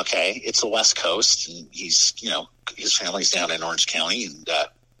 Okay, it's the West Coast, and he's, his family's down in Orange County, and,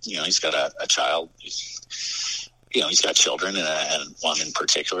 he's got a child. He's got children, and one in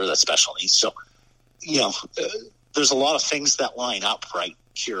particular that's special needs. So, there's a lot of things that line up right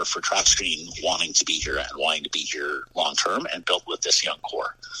here for Travis Green wanting to be here and wanting to be here long term and build with this young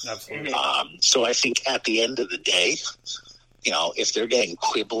core. Absolutely. So I think at the end of the day, if they're getting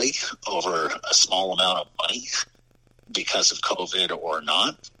quibbly over a small amount of money because of COVID or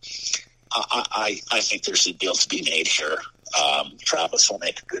not, I think there's a deal to be made here. Travis will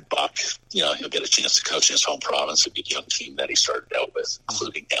make a good buck. He'll get a chance to coach in his home province, a good young team that he started out with,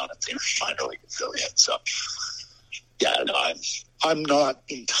 including down at the minor league affiliate. So, I'm not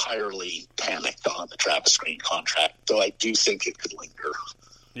entirely panicked on the Travis Green contract, though I do think it could linger.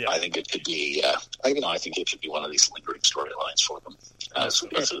 Yeah. I think it could be. I think it could be one of these lingering storylines for them as we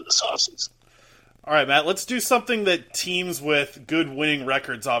go through this offseason. All right, Matt, let's do something that teams with good winning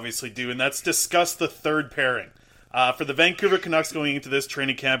records obviously do, and that's discuss the third pairing. For the Vancouver Canucks going into this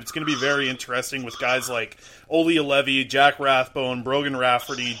training camp, it's going to be very interesting with guys like Olli Juolevi, Jack Rathbone, Brogan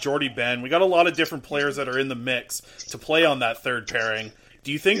Rafferty, Jordy Ben. We got a lot of different players that are in the mix to play on that third pairing.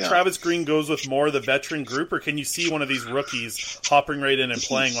 Do you think Travis Green goes with more of the veteran group, or can you see one of these rookies hopping right in and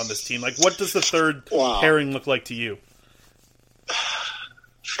playing on this team? What does the third pairing look like to you?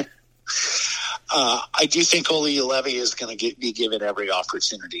 I do think Olli Juolevi is going to be given every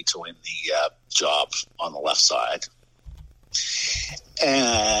opportunity to win the job on the left side.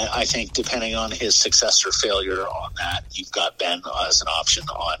 And I think depending on his success or failure on that, you've got Ben as an option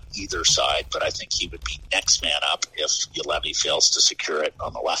on either side, but I think he would be next man up if Juolevi fails to secure it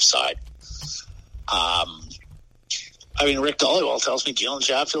on the left side. Rick Dollywall tells me Jalen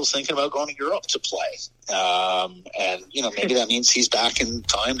Chatfield's thinking about going to Europe to play. And maybe that means he's back in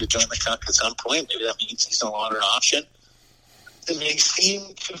time to join the Canucks at some point. Maybe that means he's no longer an option. And they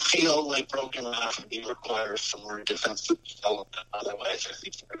seem to feel like Brogan Rafferty requires some more defensive development. Otherwise, I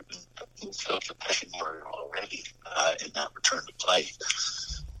think they're going to pecking order already in that return to play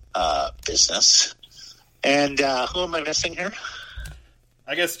business. And who am I missing here?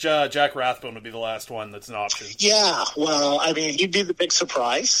 I guess Jack Rathbone would be the last one that's an option. Yeah, well, he'd be the big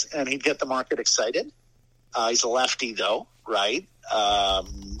surprise, and he'd get the market excited. He's a lefty, though, right?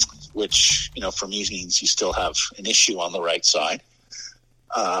 Which, for me means you still have an issue on the right side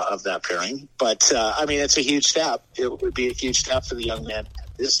of that pairing. But, it's a huge step. It would be a huge step for the young man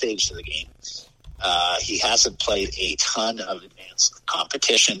at this stage of the game. He hasn't played a ton of advanced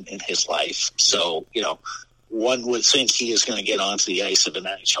competition in his life. So, one would think he is going to get onto the ice of an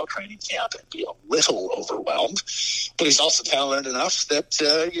NHL training camp and be a little overwhelmed. But he's also talented enough that,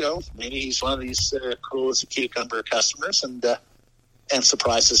 maybe he's one of these cool as a cucumber customers and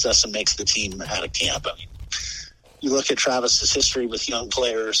surprises us and makes the team out of camp. You look at Travis's history with young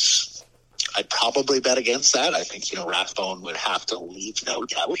players, I'd probably bet against that. I think, Rathbone would have to leave no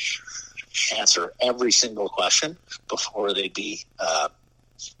doubt, answer every single question before they'd be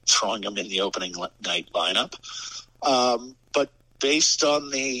throwing him in the opening night lineup. But based on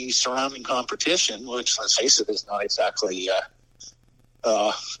the surrounding competition, which, let's face it, is not exactly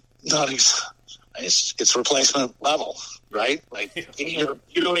It's replacement level, right? Like you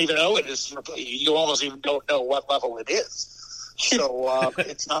don't even know it is. You almost even don't know what level it is. So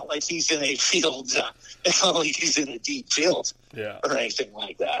it's not like he's in a field. It's not like he's in a deep field, or anything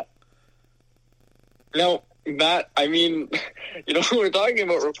like that. No, Matt. I mean, we're talking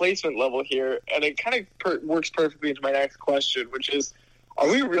about replacement level here, and it kind of works perfectly into my next question, which is: are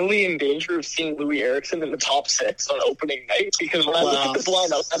we really in danger of seeing Louis Eriksson in the top 6 on opening night? Because when I look at this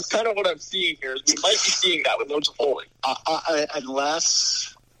lineup, that's kind of what I'm seeing here. Is we might be seeing that with no holding.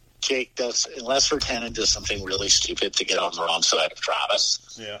 Unless Vertanen does something really stupid to get on the wrong side of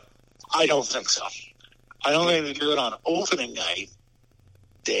Travis. Yeah. I don't think so. I don't think they do it on opening night,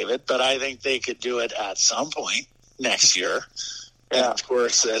 David, but I think they could do it at some point next year. And of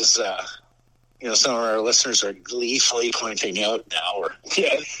course, as some of our listeners are gleefully pointing out now,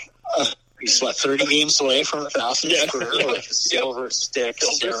 he's 30 games away from 1,000 career, like a silver stick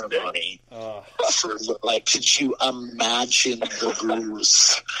ceremony. Could you imagine the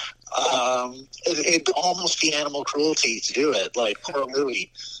bruise? It'd almost be animal cruelty to do it. Like poor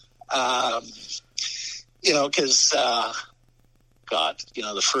Louis, because the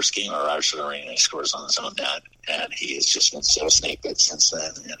first game of Rogers Arena, he scores on his own net, and he has just been so snake-bit since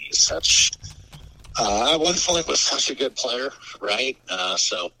then, and he's such. At one point was such a good player, right?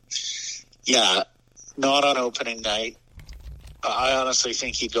 Not on opening night. I honestly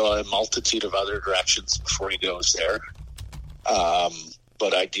think he'd go a multitude of other directions before he goes there.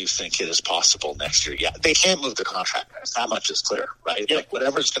 But I do think it is possible next year. Yeah, they can't move the contract. That much is clear, right? Yeah. Like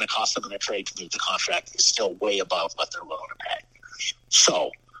whatever it's going to cost them in a trade to move the contract is still way above what they're willing to pay.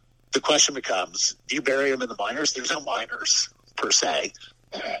 So the question becomes, do you bury him in the minors? There's no minors per se.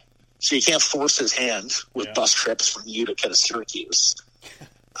 So you can't force his hand with bus trips from Utica to Syracuse.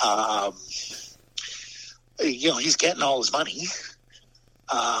 He's getting all his money.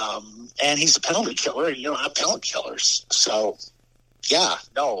 And he's a penalty killer, and you don't have penalty killers. So, I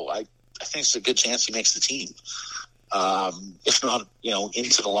think it's a good chance he makes the team. If not,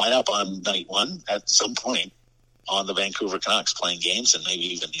 into the lineup on night one at some point on the Vancouver Canucks playing games and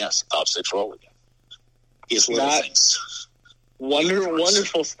maybe even, top 6 role again. He's little things.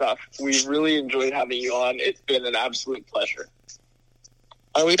 Wonderful stuff. We've really enjoyed having you on. It's been an absolute pleasure.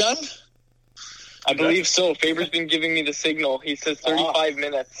 Are we done? I believe so. Faber's been giving me the signal. He says 35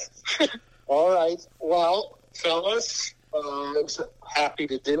 minutes. All right. Well, fellas, I was happy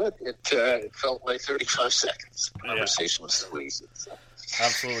to do it. It felt like 35 seconds. The conversation was so easy. So.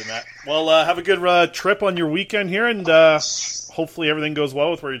 Absolutely, Matt. Well, have a good trip on your weekend here, and hopefully everything goes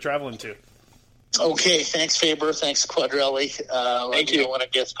well with where you're traveling to. Okay, thanks, Faber. Thanks, Quadrelli. Thank you when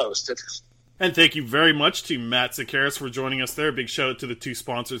it gets posted. And thank you very much to Matt Sekeres for joining us there. Big shout out to the 2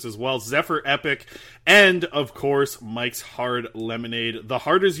 sponsors as well, Zephyr Epic and, of course, Mike's Hard Lemonade. The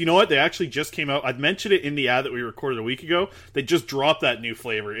Harders, you know what? They actually just came out. I'd mentioned it in the ad that we recorded a week ago. They just dropped that new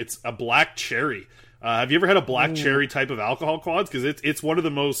flavor. It's a black cherry. Have you ever had a black cherry type of alcohol, Quads? Because it's one of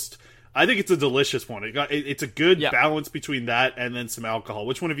the most... I think it's a delicious one. It's a good balance between that and then some alcohol.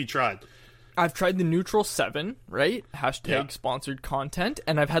 Which one have you tried? I've tried the Neutral 7, right? Hashtag sponsored content.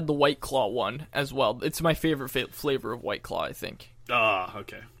 And I've had the White Claw one as well. It's my favorite flavor of White Claw, I think.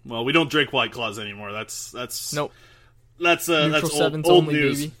 Okay. Well, we don't drink White Claws anymore. That's nope. That's old only,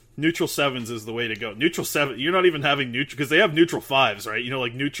 news. Baby. Neutral 7s is the way to go. Neutral 7, you're not even having neutral, because they have Neutral 5s, right?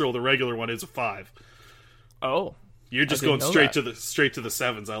 Like Neutral, the regular one is a 5. Oh. You're just going straight to the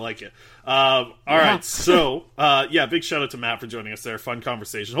 7s. I like it. All right. So, big shout out to Matt for joining us there. Fun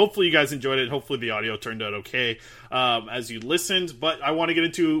conversation. Hopefully you guys enjoyed it. Hopefully the audio turned out okay as you listened. But I want to get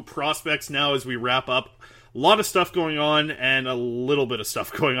into prospects now as we wrap up. A lot of stuff going on and a little bit of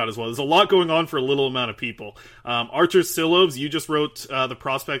stuff going on as well. There's a lot going on for a little amount of people. Artur Silovs, you just wrote the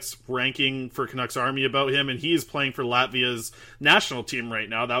prospects ranking for Canucks Army about him, and he is playing for Latvia's national team right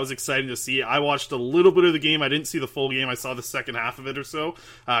now. That was exciting to see. I watched a little bit of the game. I didn't see the full game. I saw the second half of it or so,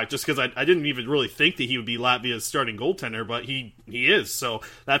 just because I didn't even really think that he would be Latvia's starting goaltender, but he is. So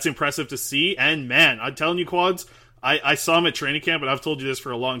that's impressive to see. And man, I'm telling you, Quads, I saw him at training camp, and I've told you this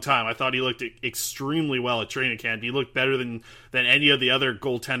for a long time. I thought he looked extremely well at training camp. He looked better than any of the other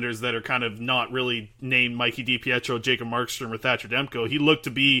goaltenders that are kind of not really named Mikey DiPietro, Jacob Markstrom, or Thatcher Demko. He looked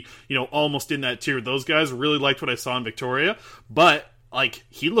to be, almost in that tier with those guys. Really liked what I saw in Victoria, but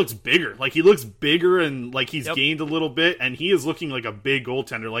he looks bigger. He looks bigger and he's gained a little bit, and he is looking like a big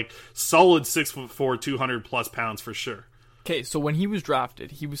goaltender, solid 6'4", 200+ pounds for sure. Okay, so when he was drafted,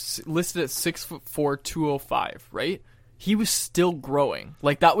 he was listed at 6'4", 205, right? He was still growing.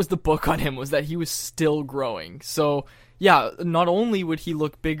 That was the book on him, was that he was still growing. So, yeah, not only would he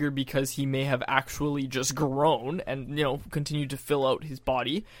look bigger because he may have actually just grown and, continued to fill out his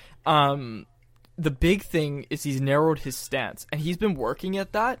body, the big thing is he's narrowed his stance, and he's been working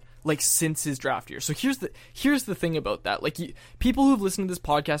at that like since his draft year. So here's the thing about that. Like, people who've listened to this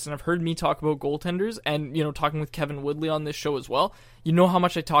podcast and have heard me talk about goaltenders, and talking with Kevin Woodley on this show as well, you know how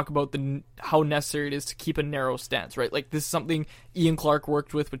much I talk about how necessary it is to keep a narrow stance, right? Like, this is something Ian Clark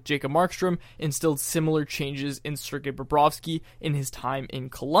worked with Jacob Markstrom, instilled similar changes in Sergei Bobrovsky in his time in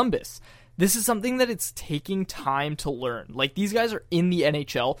Columbus. This is something that it's taking time to learn. Like, these guys are in the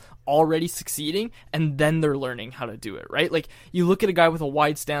NHL already succeeding, and then they're learning how to do it, right? Like, you look at a guy with a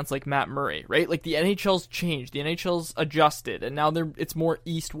wide stance like Matt Murray, right? Like, the NHL's changed, the NHL's adjusted, and now it's more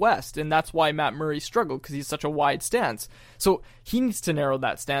east-west, and that's why Matt Murray struggled, because he's such a wide stance. So he needs to narrow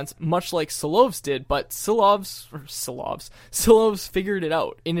that stance, much like Silovs did, but Silovs figured it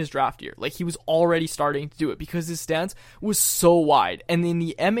out in his draft year. Like, he was already starting to do it because his stance was so wide. And in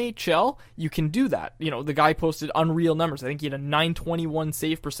the MHL, you can do that. The guy posted unreal numbers. I think he had a .921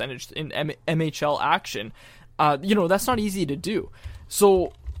 save percentage in MHL action. That's not easy to do.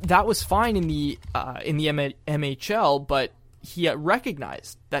 So that was fine in the MHL, but he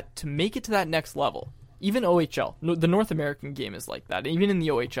recognized that to make it to that next level, even OHL, the North American game is like that. Even in the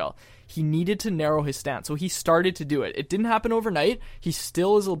OHL, he needed to narrow his stance. So he started to do it. It didn't happen overnight. He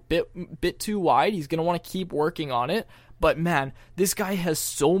still is a bit too wide. He's going to want to keep working on it. But man, this guy has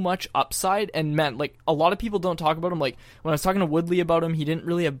so much upside, and man, like, a lot of people don't talk about him. Like, when I was talking to Woodley about him, he didn't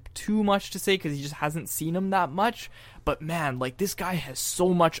really have too much to say because he just hasn't seen him that much. But man, like, this guy has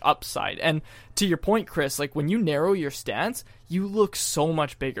so much upside. And to your point, Chris, like, when you narrow your stance, you look so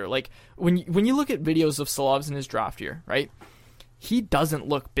much bigger. Like, when you look at videos of Silovs in his draft year, right? He doesn't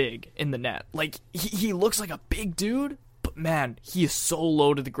look big in the net. Like, he looks like a big dude, but man, he is so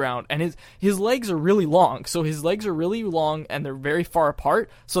low to the ground, and his legs are really long. So his legs are really long, and they're very far apart.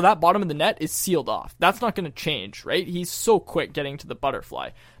 So that bottom of the net is sealed off. That's not going to change, right? He's so quick getting to the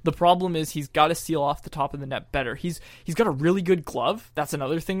butterfly. The problem is he's got to seal off the top of the net better. He's got a really good glove. That's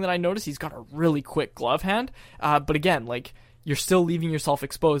another thing that I noticed. He's got a really quick glove hand. But again, like, you're still leaving yourself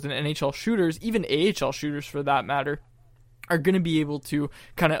exposed, and NHL shooters, even AHL shooters for that matter, are going to be able to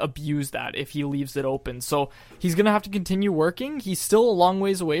kind of abuse that if he leaves it open. So he's going to have to continue working. He's still a long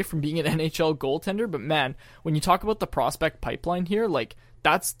ways away from being an NHL goaltender, but man, when you talk about the prospect pipeline here, like,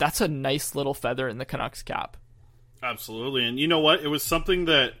 that's a nice little feather in the Canucks cap. Absolutely. And you know what? It was something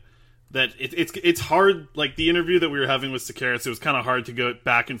that it's hard, like the interview that we were having with Sekeres, it was kind of hard to go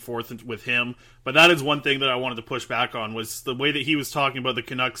back and forth with him, but that is one thing that I wanted to push back on, was the way that he was talking about the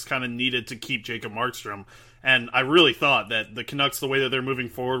Canucks kind of needed to keep Jacob Markstrom. And I really thought that the Canucks, the way that they're moving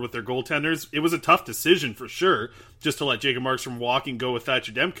forward with their goaltenders, it was a tough decision for sure, just to let Jacob Markstrom walk and go with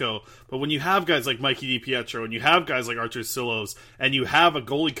Thatcher Demko. But when you have guys like Mikey DiPietro, and you have guys like Archer Silovs, and you have a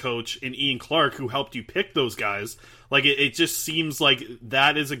goalie coach in Ian Clark who helped you pick those guys, like, it just seems like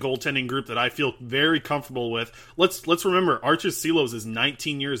that is a goaltending group that I feel very comfortable with. Let's remember, Archer Silovs is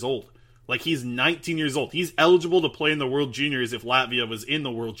 19 years old. Like, he's 19 years old. He's eligible to play in the World Juniors if Latvia was in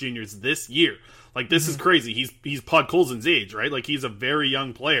the World Juniors this year. Like, this is crazy. He's Pointskolzin's age, right? Like, he's a very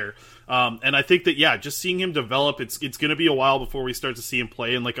young player. And I think that, yeah, just seeing him develop, it's going to be a while before we start to see him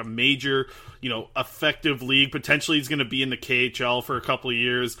play in, like, a major, effective league. Potentially he's going to be in the KHL for a couple of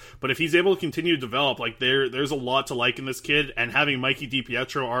years. But if he's able to continue to develop, like, there's a lot to like in this kid. And having Mikey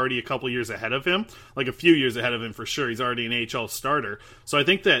DiPietro already a couple of years ahead of him, like a few years ahead of him for sure, he's already an AHL starter. So I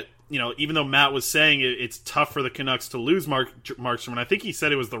think that, even though Matt was saying it's tough for the Canucks to lose Markstrom, and I think he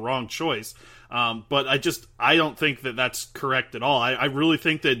said it was the wrong choice, but I don't think that that's correct at all. I really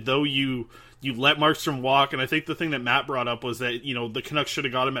think that though you let Markstrom walk, and I think the thing that Matt brought up was that, the Canucks should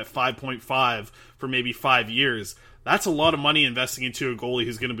have got him at 5.5 for maybe 5 years. That's a lot of money investing into a goalie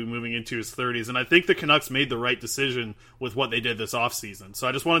who's going to be moving into his 30s, and I think the Canucks made the right decision with what they did this offseason. So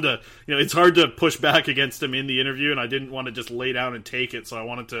I just wanted to, it's hard to push back against him in the interview, and I didn't want to just lay down and take it, so I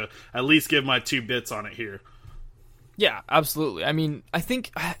wanted to at least give my 2 bits on it here. Yeah, absolutely. I mean, I think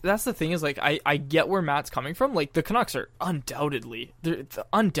that's the thing is, like, I get where Matt's coming from. Like, the Canucks are undoubtedly going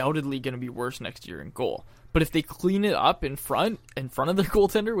to be worse next year in goal. But if they clean it up in front of their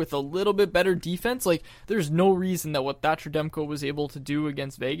goaltender with a little bit better defense, like, there's no reason that what Thatcher Demko was able to do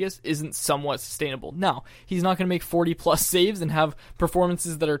against Vegas isn't somewhat sustainable. Now, he's not going to make 40-plus saves and have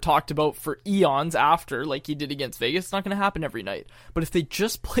performances that are talked about for eons after, like he did against Vegas. It's not going to happen every night. But if they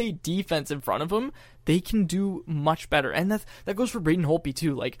just play defense in front of him, they can do much better. And that goes for Braden Holtby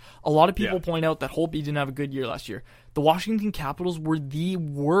too. Like, a lot of people point out that Holtby didn't have a good year last year. The Washington Capitals were the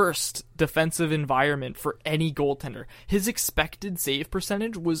worst defensive environment for any goaltender. His expected save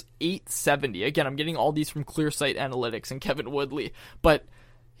percentage was .870. Again, I'm getting all these from ClearSight Analytics and Kevin Woodley. But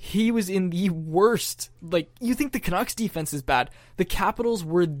He was in the worst. Like, you think the Canucks defense is bad. The Capitals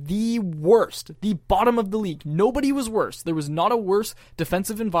were the worst. The bottom of the league. Nobody was worse. There was not a worse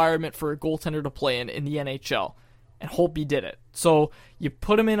defensive environment for a goaltender to play in the NHL. And Holtby did it. So you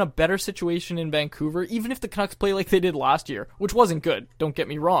put him in a better situation in Vancouver, even if the Canucks play like they did last year, which wasn't good, don't get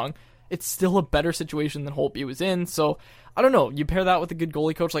me wrong. It's still a better situation than Holtby was in. So, I don't know. You pair that with a good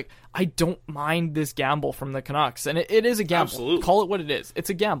goalie coach. Like, I don't mind this gamble from the Canucks. And it is a gamble. Absolutely. Call it what it is. It's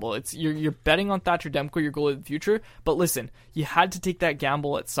a gamble. You're betting on Thatcher Demko, your goalie of the future. But listen, you had to take that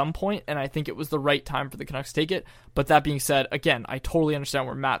gamble at some point, and I think it was the right time for the Canucks to take it. But that being said, again, I totally understand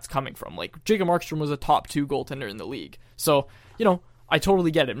where Matt's coming from. Like, Jacob Markstrom was a top 2 goaltender in the league. So, I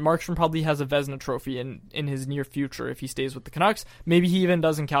totally get it. Markstrom probably has a Vezina trophy in his near future if he stays with the Canucks. Maybe he even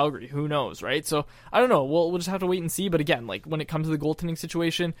does in Calgary. Who knows, right? So, I don't know. We'll just have to wait and see. But again, like, when it comes to the goaltending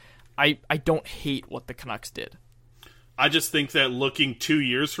situation, I don't hate what the Canucks did. I just think that looking 2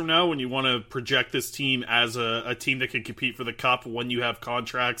 years from now, when you want to project this team as a team that can compete for the Cup, when you have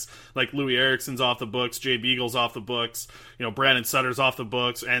contracts like Louis Eriksson's off the books, Jay Beagle's off the books, Brandon Sutter's off the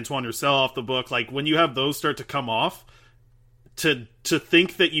books, Antoine Roussel off the book, like when you have those start to come off, to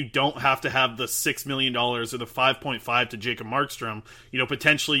think that you don't have to have the $6 million or the 5.5 to Jacob Markstrom,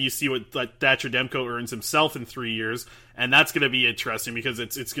 potentially you see what Thatcher Demko earns himself in 3 years, and that's going to be interesting because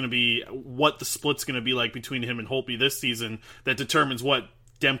it's going to be what the split's going to be like between him and Holtby this season that determines what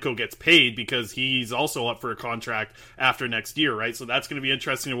Demko gets paid, because he's also up for a contract after next year, right? So that's going to be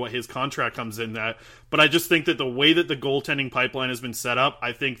interesting to what his contract comes in at. But I just think that the way that the goaltending pipeline has been set up,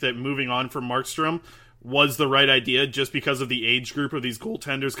 I think that moving on from Markstrom was the right idea just because of the age group of these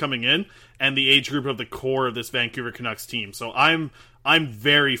goaltenders coming in and the age group of the core of this Vancouver Canucks team. So I'm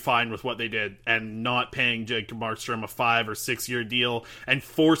very fine with what they did and not paying Jacob Markstrom a 5 or 6 year deal and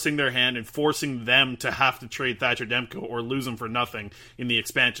forcing their hand and forcing them to have to trade Thatcher Demko or lose him for nothing in the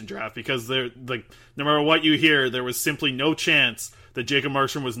expansion draft, because they're like, no matter what you hear, there was simply no chance that Jacob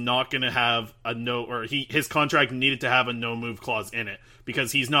Markstrom was not going to have a no, or his contract needed to have a no move clause in it,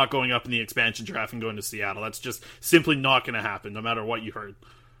 because he's not going up in the expansion draft and going to Seattle. That's just simply not going to happen, no matter what you heard.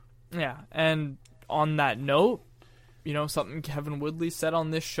 Yeah, and on that note, something Kevin Woodley said on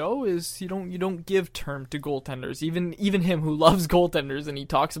this show is you don't give term to goaltenders. Even him who loves goaltenders and he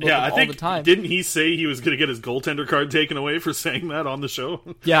talks about them all the time. Didn't he say he was going to get his goaltender card taken away for saying that on the show?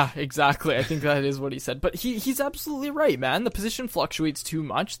 Yeah, exactly. I think that is what he said. But he's absolutely right, man. The position fluctuates too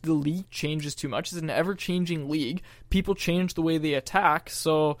much. The league changes too much. It's an ever-changing league. People change the way they attack.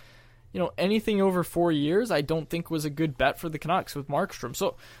 So, anything over 4 years I don't think was a good bet for the Canucks with Markstrom.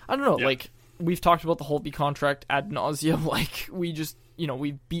 So, I don't know, we've talked about the Holtby contract ad nauseum. Like, we just,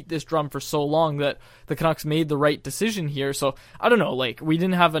 we beat this drum for so long that the Canucks made the right decision here. So, I don't know, we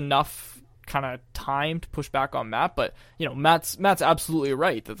didn't have enough kind of time to push back on Matt, but, Matt's absolutely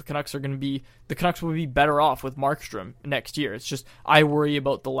right that the Canucks will be better off with Markstrom next year. It's just, I worry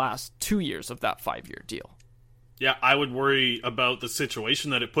about the last 2 years of that 5-year deal. Yeah, I would worry about the situation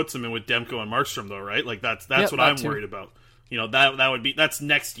that it puts them in with Demko and Markstrom, though, right? Like, that's what I'm worried about. That's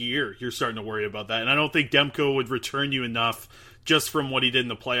next year. You're starting to worry about that. And I don't think Demko would return you enough just from what he did in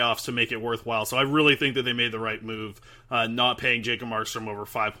the playoffs to make it worthwhile. So I really think that they made the right move, not paying Jacob Markstrom over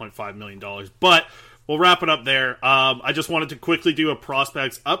 $5.5 million. But we'll wrap it up there. I just wanted to quickly do a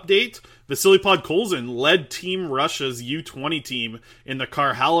prospects update. Vasili Pointskolzin led Team Russia's U20 team in the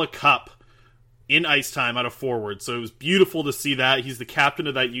Karhala Cup in ice time out of forward. So it was beautiful to see that. He's the captain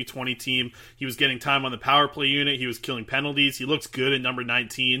of that U20 team. He was getting time on the power play unit. He was killing penalties. He looks good at number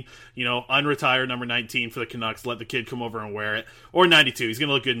 19. Unretired number 19 for the Canucks. Let the kid come over and wear it. Or 92. He's going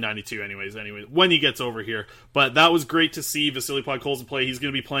to look good in 92 anyways, when he gets over here. But that was great to see Vasili Pointskolzin play. He's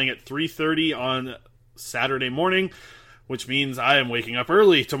going to be playing at 3:30 on Saturday morning, which means I am waking up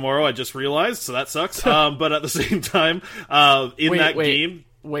early tomorrow, I just realized, so that sucks. But at the same time, game...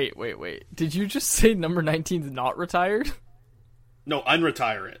 Wait. Did you just say number 19 is not retired? No,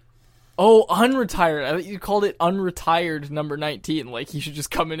 unretire it. Oh, unretired. I thought you called it unretired number 19. Like, he should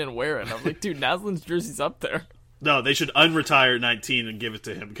just come in and wear it. I'm like, dude, Naslin's jersey's up there. No, they should unretire 19 and give it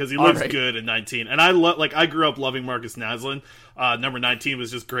to him, because he looks good in 19. And I grew up loving Marcus Naslin. Number 19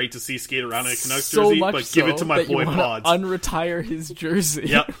 was just great to see skate around in a Canucks jersey, but give it to my boy Pods. Unretire his jersey.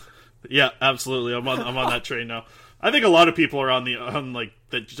 Yep. Yeah, absolutely. I'm on that train now. I think a lot of people are on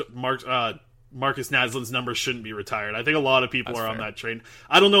Marcus Naslin's number shouldn't be retired. I think a lot of people are on that train.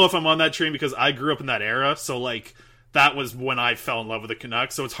 I don't know if I'm on that train because I grew up in that era, so that was when I fell in love with the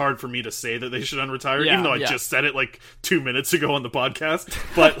Canucks, so it's hard for me to say that they should unretire, even though I just said it like 2 minutes ago on the podcast.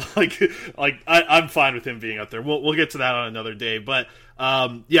 But I'm fine with him being out there. We'll get to that on another day. But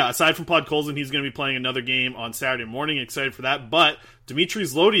aside from Pointskolzin, he's going to be playing another game on Saturday morning. Excited for that. But Dmitry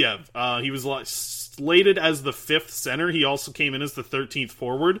Zlodiev, he was slated as the 5th center. He also came in as the 13th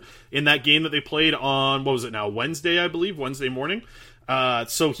forward in that game that they played on, Wednesday, I believe, Wednesday morning.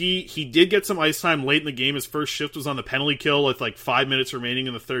 So he did get some ice time late in the game. His first shift was on the penalty kill with 5 minutes remaining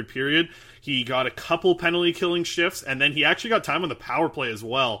in the third period. He got a couple penalty killing shifts, and then he actually got time on the power play as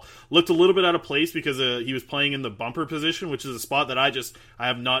well. Looked a little bit out of place because he was playing in the bumper position, which is a spot that I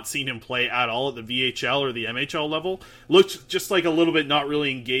have not seen him play at all at the VHL or the MHL level. Looked just like a little bit not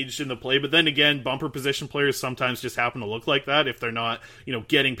really engaged in the play, but then again, bumper position players sometimes just happen to look like that if they're not,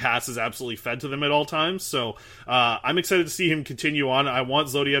 getting passes absolutely fed to them at all times. So I'm excited to see him continue on. I want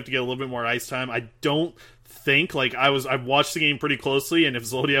Zlodiev to get a little bit more ice time. I don't think I've watched the game pretty closely, and if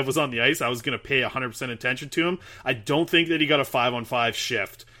Zlodiev was on the ice, I was going to pay 100% attention to him. I don't think that he got a 5-on-5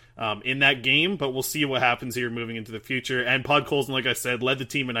 shift in that game, but we'll see what happens here moving into the future. And Pointskolzin, like I said, led the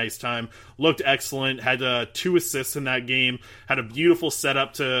team in ice time, looked excellent, had 2 assists in that game, had a beautiful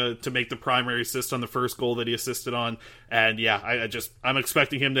setup to make the primary assist on the first goal that he assisted on. And yeah, I'm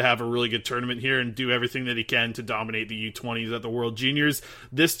expecting him to have a really good tournament here and do everything that he can to dominate the U20s at the World Juniors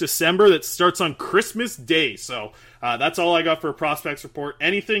this December. That starts on Christmas Day. So that's all I got for a prospects report.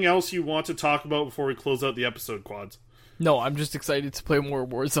 Anything else you want to talk about before we close out the episode, Quads? No, I'm just excited to play more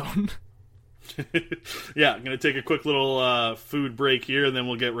Warzone. Yeah, I'm going to take a quick little food break here, and then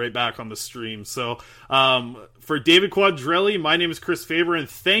we'll get right back on the stream. So, for David Quadrelli, my name is Chris Faber, and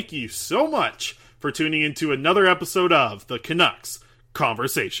thank you so much for tuning into another episode of the Canucks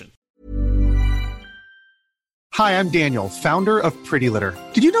Conversation. Hi, I'm Daniel, founder of Pretty Litter.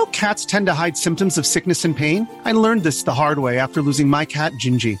 Did you know cats tend to hide symptoms of sickness and pain? I learned this the hard way after losing my cat,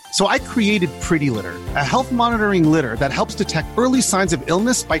 Gingy. So I created Pretty Litter, a health monitoring litter that helps detect early signs of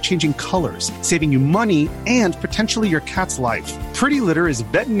illness by changing colors, saving you money and potentially your cat's life. Pretty Litter is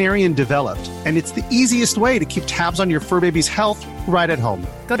veterinarian developed, and it's the easiest way to keep tabs on your fur baby's health right at home.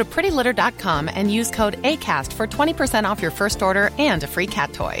 Go to prettylitter.com and use code ACAST for 20% off your first order and a free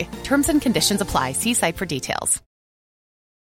cat toy. Terms and conditions apply. See site for details.